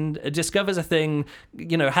people up and discovers a thing,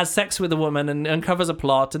 has sex with a woman and uncovers a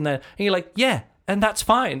plot. And you're like, yeah, And that's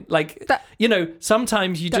fine. Like,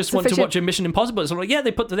 sometimes you just want to watch a Mission Impossible. So, like, yeah,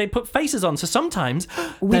 they put faces on. So sometimes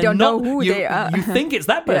we don't know who they are. You think it's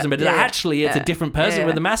that person, but actually it's a different person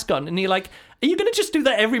with a mask on. And you're like, are you going to just do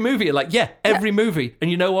that every movie? You're like, every movie.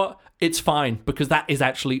 And you know what? It's fine, because that is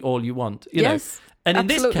actually all you want. You know? And in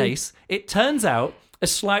this case, it turns out a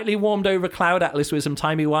slightly warmed over Cloud Atlas with some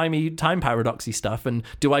timey-wimey, time paradoxy stuff, and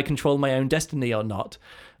do I control my own destiny or not?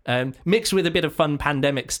 Mixed with a bit of fun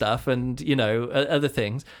pandemic stuff and, other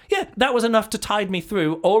things. Yeah, that was enough to tide me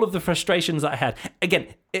through all of the frustrations that I had. Again,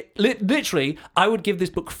 literally, I would give this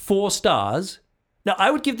book 4 stars. Now, I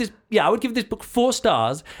would give this book 4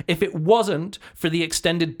 stars if it wasn't for the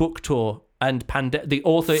extended book tour and the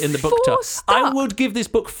author in the book tour. I would give this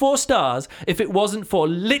book 4 stars if it wasn't for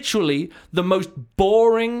literally the most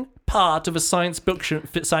boring part of a science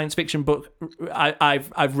fiction book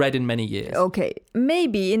I've read in many years. Okay,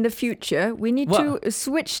 maybe in the future we need to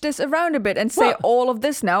switch this around a bit and say all of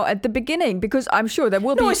this now at the beginning, because I'm sure there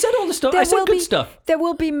will be. No, I said all the stuff. I said good stuff. There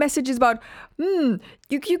will be messages about, you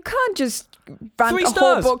can't just run a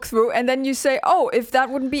whole book through and then you say, oh, if that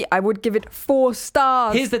wouldn't be, I would give it 4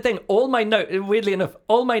 stars. Here's the thing: weirdly enough,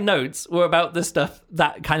 all my notes were about the stuff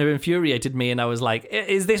that kind of infuriated me, and I was like,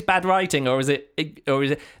 is this bad writing, or is it?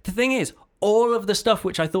 The thing is, all of the stuff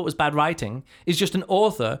which I thought was bad writing is just an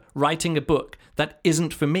author writing a book that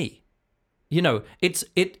isn't for me.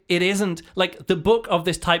 It isn't like the book of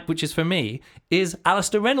this type, which is for me, is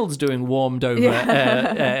Alistair Reynolds doing warmed over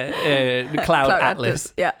Cloud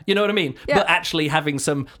Atlas. Yeah. You know what I mean? Yeah. But actually having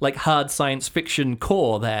some like hard science fiction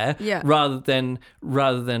core there, rather than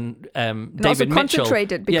David Mitchell.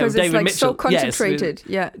 Concentrated, because it's like so concentrated.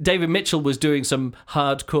 Yes, David Mitchell was doing some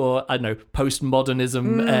hardcore, I don't know,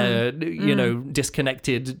 postmodernism,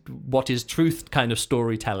 disconnected what is truth kind of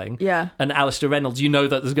storytelling. Yeah. And Alistair Reynolds, that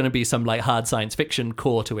there's going to be some like hard science fiction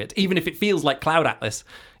core to it, even if it feels like Cloud Atlas.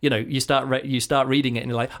 You start reading it and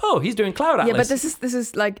you're like, oh, he's doing Cloud Atlas. Yeah, but this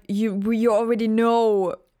is like you already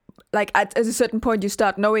know, like at a certain point you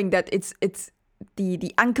start knowing that it's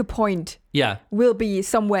the anchor point will be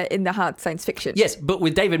somewhere in the hard science fiction. Yes, but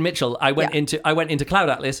with David Mitchell, I went into Cloud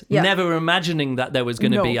Atlas, never imagining that there was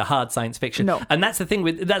going to be a hard science fiction. No. And that's the thing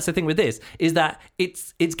with this, is that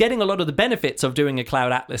it's getting a lot of the benefits of doing a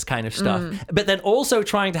Cloud Atlas kind of stuff, but then also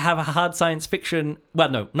trying to have a hard science fiction, well,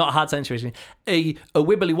 no, not a hard science fiction, a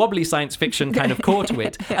wibbly wobbly science fiction kind of core to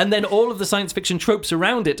it. And then all of the science fiction tropes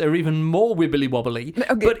around it are even more wibbly wobbly.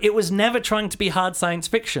 Okay. But it was never trying to be hard science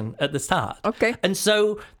fiction at the start. Okay. And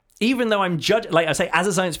so even though I'm like I say, as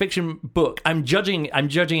a science fiction book, I'm judging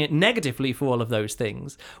it negatively for all of those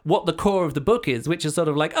things. What the core of the book is, which is sort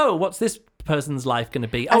of like, oh, what's this person's life going to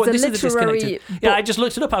be? Oh, and this is the disconnected. Yeah, I just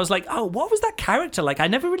looked it up. I was like, oh, what was that character like? I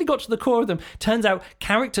never really got to the core of them. Turns out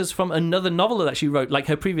characters from another novel that she wrote, like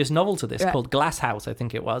her previous novel to this, called Glass House, I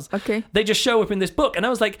think it was. Okay. They just show up in this book, and I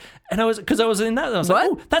was like, because I was in that, and I was like,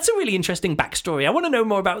 oh, that's a really interesting backstory. I want to know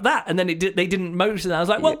more about that. And then they didn't mention that. I was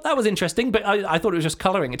like, well, that was interesting, but I thought it was just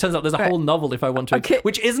colouring. It turns out there's a whole novel, if I want to,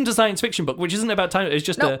 which isn't a science fiction book, which isn't about time. It's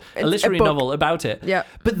just a literary novel about it. Yeah.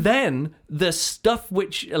 But then the stuff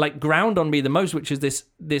which like ground on me the most, which is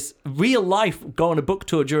this real life, go on a book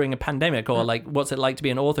tour during a pandemic, or like what's it like to be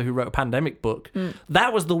an author who wrote a pandemic book.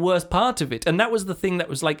 That was the worst part of it, and that was the thing that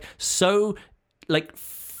was like so like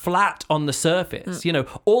flat on the surface.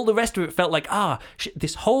 All the rest of it felt like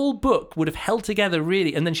this whole book would have held together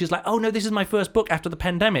really, and then she's like, oh no, this is my first book after the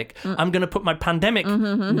pandemic. I'm going to put my pandemic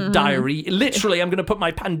diary, literally I'm going to put my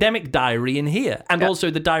pandemic diary in here, and also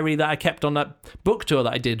the diary that I kept on that book tour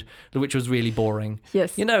that I did, which was really boring.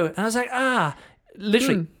 Yes. And I was like,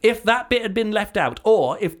 literally, if that bit had been left out,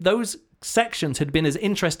 or if those sections had been as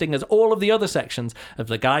interesting as all of the other sections of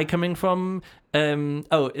the guy coming from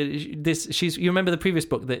you remember the previous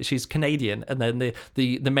book that she's Canadian, and then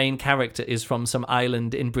the main character is from some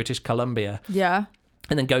island in British Columbia,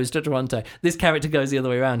 and then goes to Toronto. This character goes the other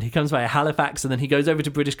way around. He comes via Halifax, and then he goes over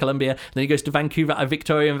to British Columbia, and then he goes to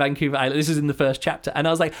Victoria and Vancouver Island. This is in the first chapter, and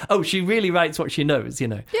I was like, oh, she really writes what she knows,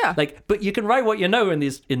 Yeah. Like, but you can write what you know in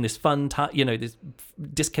this fun this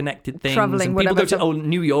disconnected things. Traveling, and people go to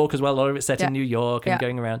New York as well. A lot of it's set in New York and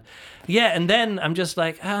going around. Yeah, and then I'm just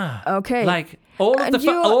like, okay, like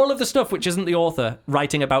all of the stuff which isn't the author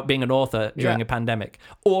writing about being an author during a pandemic.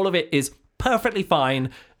 All of it is perfectly fine,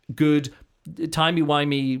 good,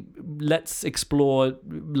 timey-wimey, let's explore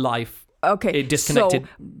life. Okay, disconnected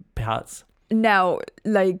parts. Now,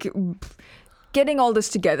 like, getting all this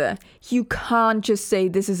together, you can't just say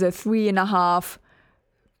this is a 3.5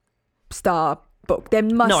 star book. There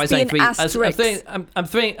must be an asterisk. I'm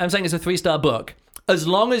saying it's a 3-star book. As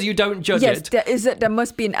long as you don't judge Yes, it. there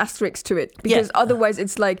must be an asterisk to it, because otherwise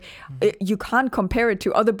it's like you can't compare it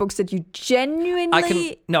to other books that you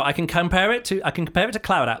genuinely. I can compare it to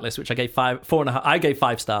Cloud Atlas, which I gave 4.5. I gave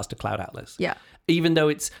 5 stars to Cloud Atlas. Yeah. Even though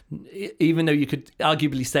you could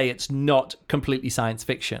arguably say it's not completely science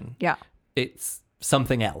fiction. Yeah. It's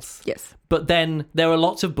something else. Yes. But then there are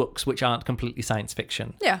lots of books which aren't completely science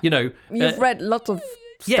fiction. Yeah. You've read lots of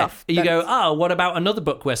stuff. You go, what about another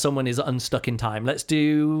book where someone is unstuck in time? Let's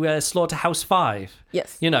do Slaughterhouse 5.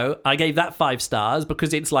 Yes. I gave that 5 stars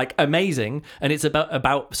because it's like amazing, and it's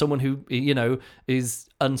about someone who is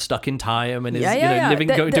unstuck in time and is living,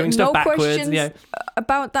 doing stuff backwards.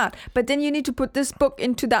 About that. But then you need to put this book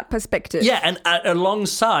into that perspective. Yeah, and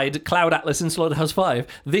alongside Cloud Atlas and Slaughterhouse 5,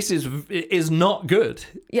 this is not good.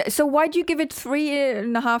 Yeah. So why do you give it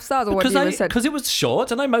 3.5 stars, or what you said? Because it was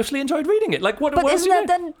short and I mostly enjoyed reading it. Like what? But what isn't that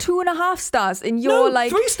then 2.5 stars in your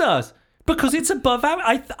 3 stars? Because it's above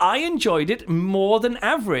average. I enjoyed it more than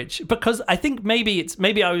average, because I think maybe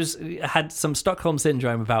I had some Stockholm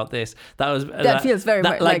syndrome about this. That feels very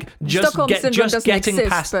much like Stockholm syndrome doesn't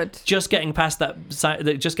exist, just getting past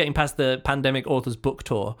the pandemic authors book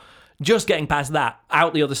tour. Just getting past that,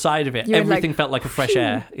 out the other side of it, everything felt like a fresh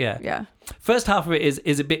air. Yeah. First half of it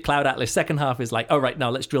is a bit Cloud Atlas. Second half is like, all right, now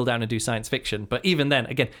let's drill down and do science fiction. But even then,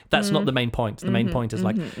 again, that's not the main point. The main point is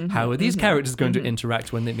how are these characters going to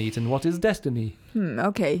interact when they meet, and what is destiny?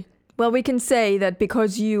 Okay. Well, we can say that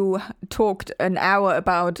because you talked an hour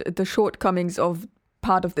about the shortcomings of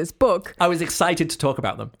part of this book, I was excited to talk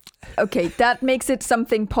about them. Okay, that makes it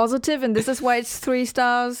something positive, and this is why it's 3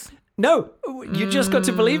 stars. No, you just got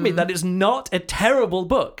to believe me that it's not a terrible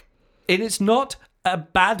book. It is not a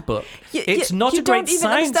bad book. It's not a great science fiction. You don't even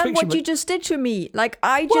understand what you just did to me. Like,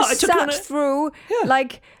 I just sat through,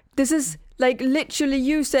 like, this is like literally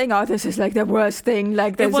you saying, oh, this is like the worst thing.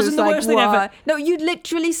 Like, this it wasn't is the like, worst thing ever. No, you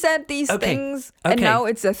literally said these things, and now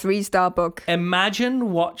it's a 3-star book.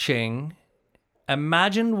 Imagine watching, I'm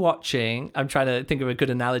trying to think of a good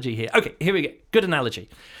analogy here. Okay, here we go. Good analogy.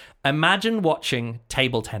 Imagine watching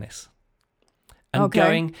table tennis and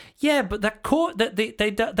going, yeah, but that court, that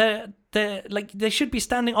they're like, they should be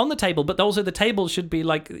standing on the table, but also the table should be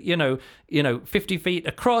like 50 feet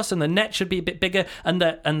across, and the net should be a bit bigger, and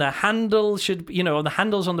the handle should, the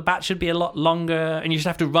handles on the bat should be a lot longer, and you should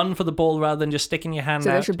have to run for the ball rather than just sticking your hand out.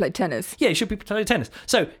 So they should play tennis. Yeah, you should be playing tennis.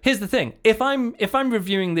 So here's the thing: if I'm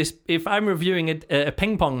reviewing a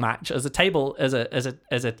ping pong match as a tennis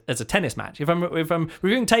match, if I'm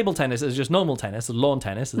reviewing table tennis as just normal tennis, lawn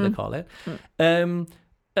tennis as they call it,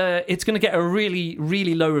 it's going to get a really,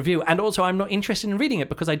 really low review. And also, I'm not interested in reading it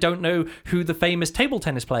because I don't know who the famous table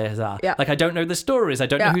tennis players are. Yeah. Like, I don't know the stories. I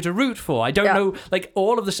don't know who to root for. I don't know, like,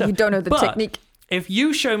 all of the stuff. You don't know the technique. If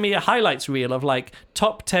you show me a highlights reel of like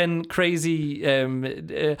top 10 crazy,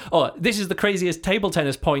 this is the craziest table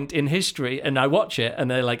tennis point in history, and I watch it,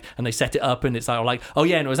 and they're like, and they set it up, and it's like, oh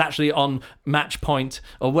yeah, and it was actually on Match Point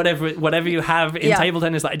or whatever you have in table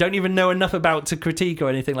tennis that I don't even know enough about to critique or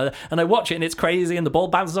anything like that, and I watch it, and it's crazy, and the ball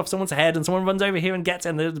bounces off someone's head, and someone runs over here and gets it,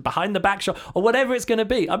 and there's behind the back shot or whatever it's going to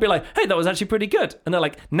be, I'd be like, hey, that was actually pretty good, and they're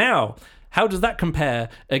like, now, how does that compare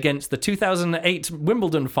against the 2008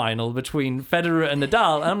 Wimbledon final between Federer and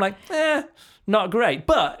Nadal? And I'm like, not great.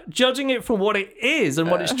 But judging it for what it is and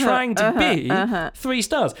what it's trying to be, 3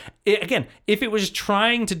 stars. Again, if it was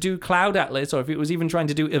trying to do Cloud Atlas, or if it was even trying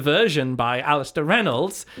to do Eversion by Alistair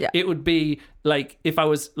Reynolds, it would be like, if I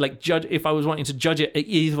was wanting to judge it at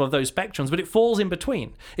either of those spectrums, but it falls in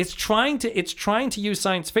between. It's trying to use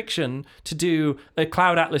science fiction to do a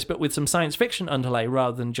Cloud Atlas, but with some science fiction underlay,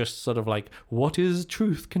 rather than just sort of like, what is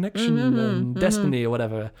truth, connection, and destiny, or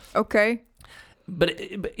whatever. Okay. But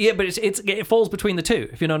it falls between the two,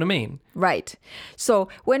 if you know what I mean. Right. So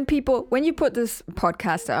when you put this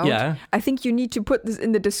podcast out, I think you need to put this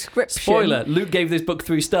in the description. Spoiler: Luke gave this book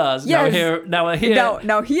 3 stars. Yes. Now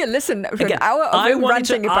here. Listen. For an hour of him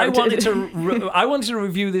ranting about it. I wanted to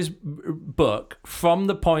review this book from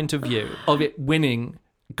the point of view of it winning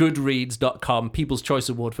Goodreads.com People's Choice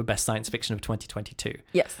Award for Best Science Fiction of 2022.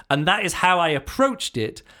 Yes. And that is how I approached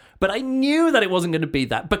it. But I knew that it wasn't going to be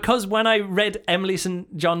that, because when I read Emily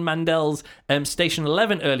St. John Mandel's Station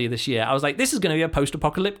 11 earlier this year, I was like, this is going to be a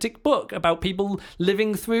post-apocalyptic book about people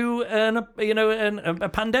living through a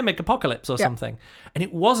pandemic apocalypse or something. And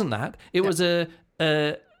it wasn't that. It was a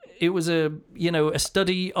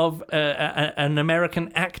study of an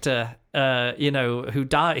American actor who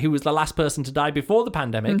died, who was the last person to die before the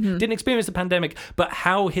pandemic, didn't experience the pandemic, but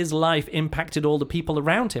how his life impacted all the people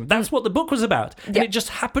around him. That's what the book was about. And it just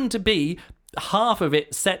happened to be half of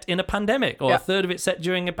it set in a pandemic, or Yeah. a third of it set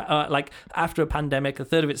during like after a pandemic, a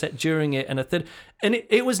third of it set during it, and a third. And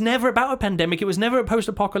it was never about a pandemic. It was never a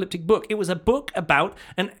post-apocalyptic book. It was a book about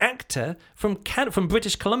an actor from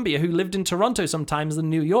British Columbia who lived in Toronto sometimes and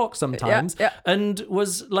New York sometimes, Yeah. and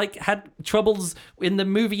was like had troubles in the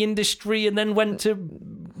movie industry, and then went to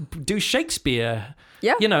do Shakespeare.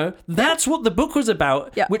 Yeah. You know, that's what the book was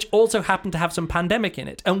about, Yeah. which also happened to have some pandemic in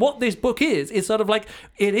it. And what this book is sort of like,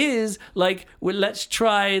 it is like, well, let's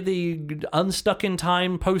try the unstuck in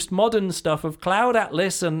time postmodern stuff of Cloud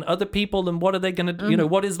Atlas and other people, and what are they going to, you know,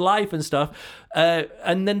 what is life and stuff.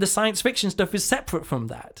 And then the science fiction stuff is separate from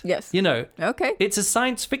that. Yes. You know, Okay. it's as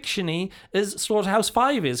science fiction-y as Slaughterhouse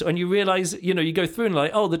 5 is. And you realize, you know, you go through and like,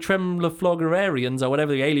 oh, the Trembleflogarians or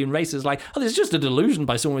whatever the alien race is, like, oh, this is just a delusion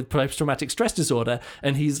by someone with post-traumatic stress disorder.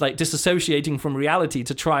 And he's like disassociating from reality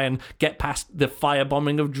to try and get past the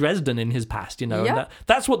firebombing of Dresden in his past, you know. Yeah. And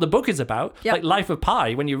that's what the book is about. Yeah. Like Life of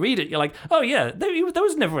Pi, when you read it, you're like, oh yeah, there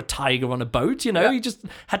was never a tiger on a boat, you know. Yeah. He just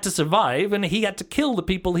had to survive, and he had to kill the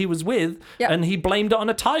people he was with, Yeah. and he blamed it on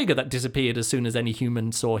a tiger that disappeared as soon as any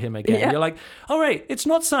human saw him again. Yeah. You're like, all right, it's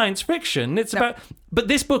not science fiction. It's No. about, but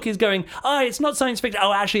this book is going, it's not science fiction.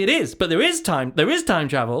 Oh, actually it is, but there is time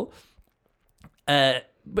travel.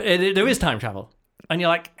 There is time travel. And you're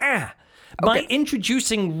like, By Okay.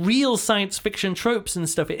 introducing real science fiction tropes and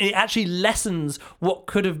stuff, it actually lessens what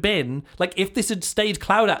could have been. Like, if this had stayed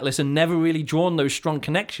Cloud Atlas and never really drawn those strong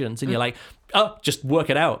connections, and you're like, oh, just work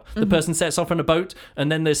it out. The person sets off on a boat,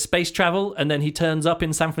 and then there's space travel, and then he turns up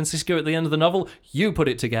in San Francisco at the end of the novel. You put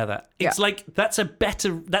it together. It's Yeah. like, that's a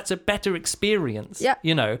better experience. Yeah.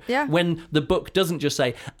 You know, Yeah. when the book doesn't just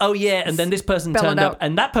say, oh yeah, and then this person Spell it turned up, out.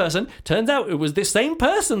 and that person turns out it was this same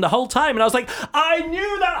person the whole time. And I was like, I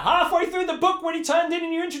knew that halfway through the book when he turned in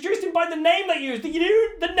and you introduced him by the name that you used. You knew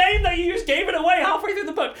the name that you used, gave it away halfway through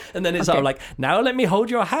the book. And then it's sort of like, now let me hold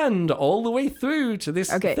your hand all the way through to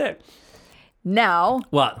this Okay. thing. Now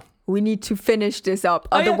What? we need to finish this up.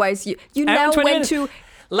 Oh, yeah. Otherwise, you Hour now and 20 went minutes. to.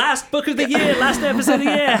 Last book of the year, last episode of the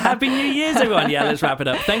year. Happy New Year's, everyone. Yeah, let's wrap it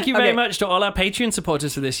up. Thank you very Okay. much to all our Patreon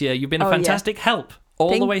supporters for this year. You've been a Oh, yeah. fantastic help all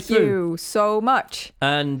Thank the way through. you so much.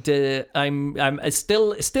 And I'm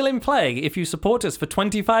still in play. If you support us for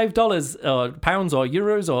 $25 or pounds or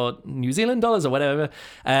euros or New Zealand dollars or whatever,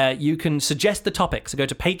 you can suggest the topic. So go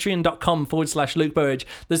to patreon.com/Luke Burridge.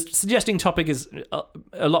 The suggesting topic is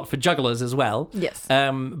a lot for jugglers as well. Yes.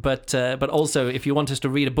 But also if you want us to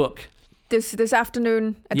read a book. This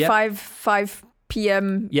afternoon at Yep. 5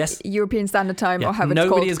 p.m. Yes. European Standard Time, Yeah, or have it nobody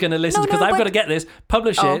called. is going to listen No, because no, I've but- got to get this,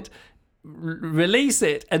 publish Oh. it, release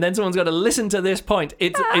it, and then someone's got to listen to this point.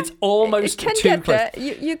 It's almost It can too get close.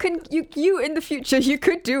 there. You in the future you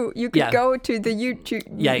could Yeah. go to the YouTube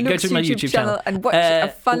Go Luke's to my YouTube channel. and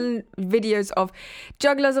watch fun videos of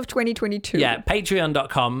Jugglers of 2022. Yeah,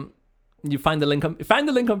 patreon.com. You find the link on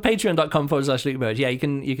patreon.com/Luke Burridge. Yeah, you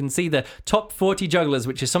can see the top 40 jugglers,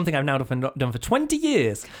 which is something I've now done for 20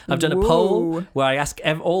 years. I've done a poll Whoa. where I ask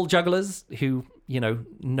all jugglers who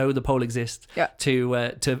know the poll exists Yeah. to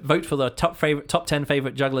vote for the top 10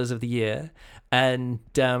 favorite jugglers of the year. And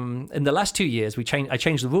in the last 2 years, I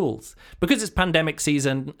changed the rules because it's pandemic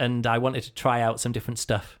season, and I wanted to try out some different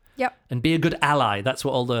stuff. Yep. And be a good ally. That's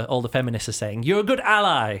what all the feminists are saying. You're a good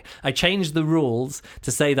ally. I changed the rules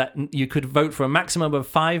to say that you could vote for a maximum of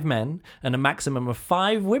 5 men and a maximum of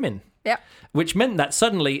 5 women. Yeah. Which meant that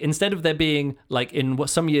suddenly, instead of there being, like in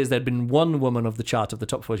some years, there'd been 1 woman of the chart of the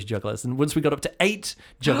top 40 jugglers. And once we got up to 8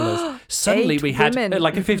 jugglers, suddenly 8 we had women.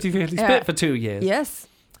 like a 50-50 Yeah. split for 2 years. Yes.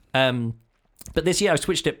 But this year I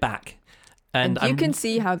switched it back. And you can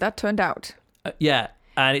see how that turned out. Yeah.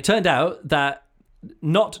 And it turned out that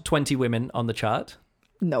not 20 women on the chart,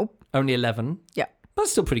 Nope. only 11. Yeah.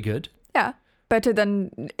 That's still pretty good. Yeah. Better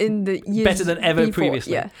than in the years Better than ever before.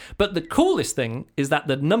 previously. Yeah. But the coolest thing is that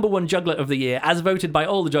the number 1 juggler of the year, as voted by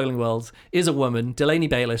all the juggling worlds, is a woman, Delaney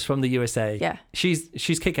Bayliss from the USA. Yeah. She's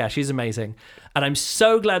kick-ass. She's amazing. And I'm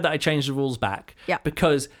so glad that I changed the rules back. Yeah.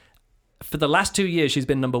 Because for the last 2 years, she's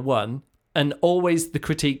been number 1. And always the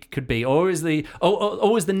critique could be, always the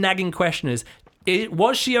nagging question is,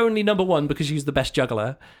 was she only number 1 because she's the best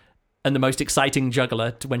juggler and the most exciting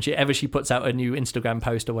juggler whenever she puts out a new Instagram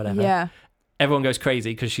post or whatever? Yeah. Everyone goes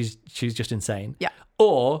crazy because she's just insane. Yeah.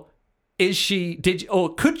 Or could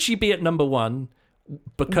she be at number 1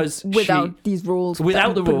 because Without these rules.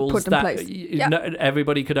 without the put rules in that place. Yeah.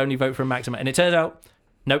 everybody could only vote for a maximum? And it turns out,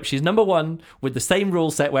 nope, she's number 1 with the same rule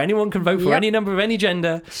set where anyone can vote for Yep. any number of any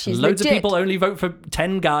gender. She's Loads legit. of people only vote for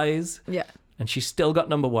 10 guys, Yeah. and she's still got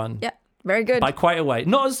number 1. Yeah. Very good. By quite a way.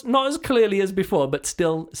 Not as clearly as before, but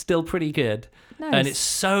still pretty good. Nice. And it's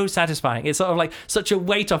so satisfying. It's sort of like such a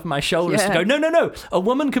weight off my shoulders to Yeah. go, no. A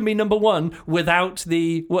woman can be number one without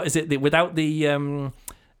the, without the,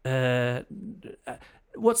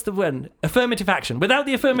 what's the one? Affirmative action. Without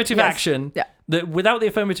the affirmative Yes. action, Yeah. without the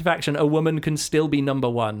affirmative action, a woman can still be number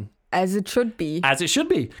one. As it should be. As it should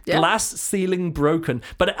be. Yeah. Glass ceiling broken.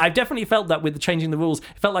 But I've definitely felt that with changing the rules.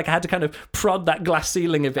 It felt like I had to kind of prod that glass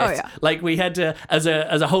ceiling a bit. Oh, yeah. Like we had to, as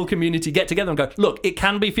a whole community, get together and go, look, it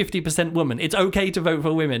can be 50% women. It's okay to vote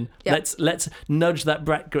for women. Yeah. Let's nudge that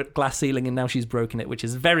glass ceiling, and now she's broken it, which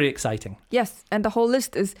is very exciting. Yes, and the whole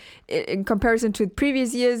list is, in comparison to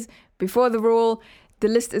previous years, before the rule, the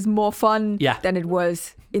list is more fun than it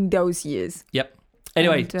was in those years. Yep.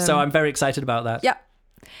 Anyway, And, so I'm very excited about that. Yeah.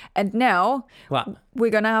 And now What?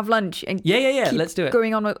 we're going to have lunch. And Yeah. keep Let's do it.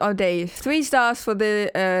 going on with our day. 3 stars for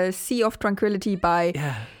the Sea of Tranquility by...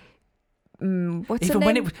 Yeah. What's Even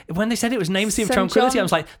her name? when they said it was named Sea of St. Tranquility, John. I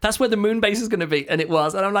was like, that's where the moon base is going to be. And it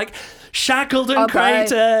was. And I'm like, Shackleton Okay.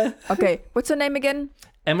 Crater. Okay, what's her name again?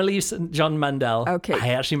 Emily St. John Mandel. Okay. I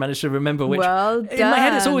actually managed to remember which. Well In my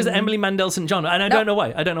head, it's always done. Emily Mandel St. John. And I No. don't know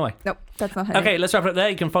why. Nope, that's not her Okay, let's wrap it up there.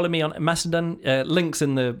 You can follow me on Mastodon. Links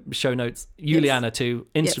in the show notes. Juliana too.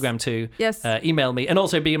 Instagram too. Yes. Email me. And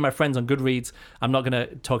also be my friends on Goodreads. I'm not going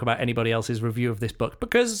to talk about anybody else's review of this book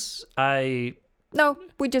because No,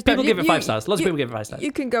 we just people don't. give it 5 stars. Lots of people give it 5 stars.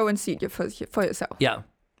 You can go and see it for yourself. Yeah.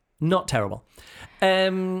 Not terrible.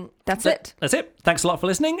 That's it. That's it. Thanks a lot for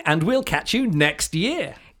listening, and we'll catch you next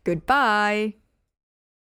year. Goodbye.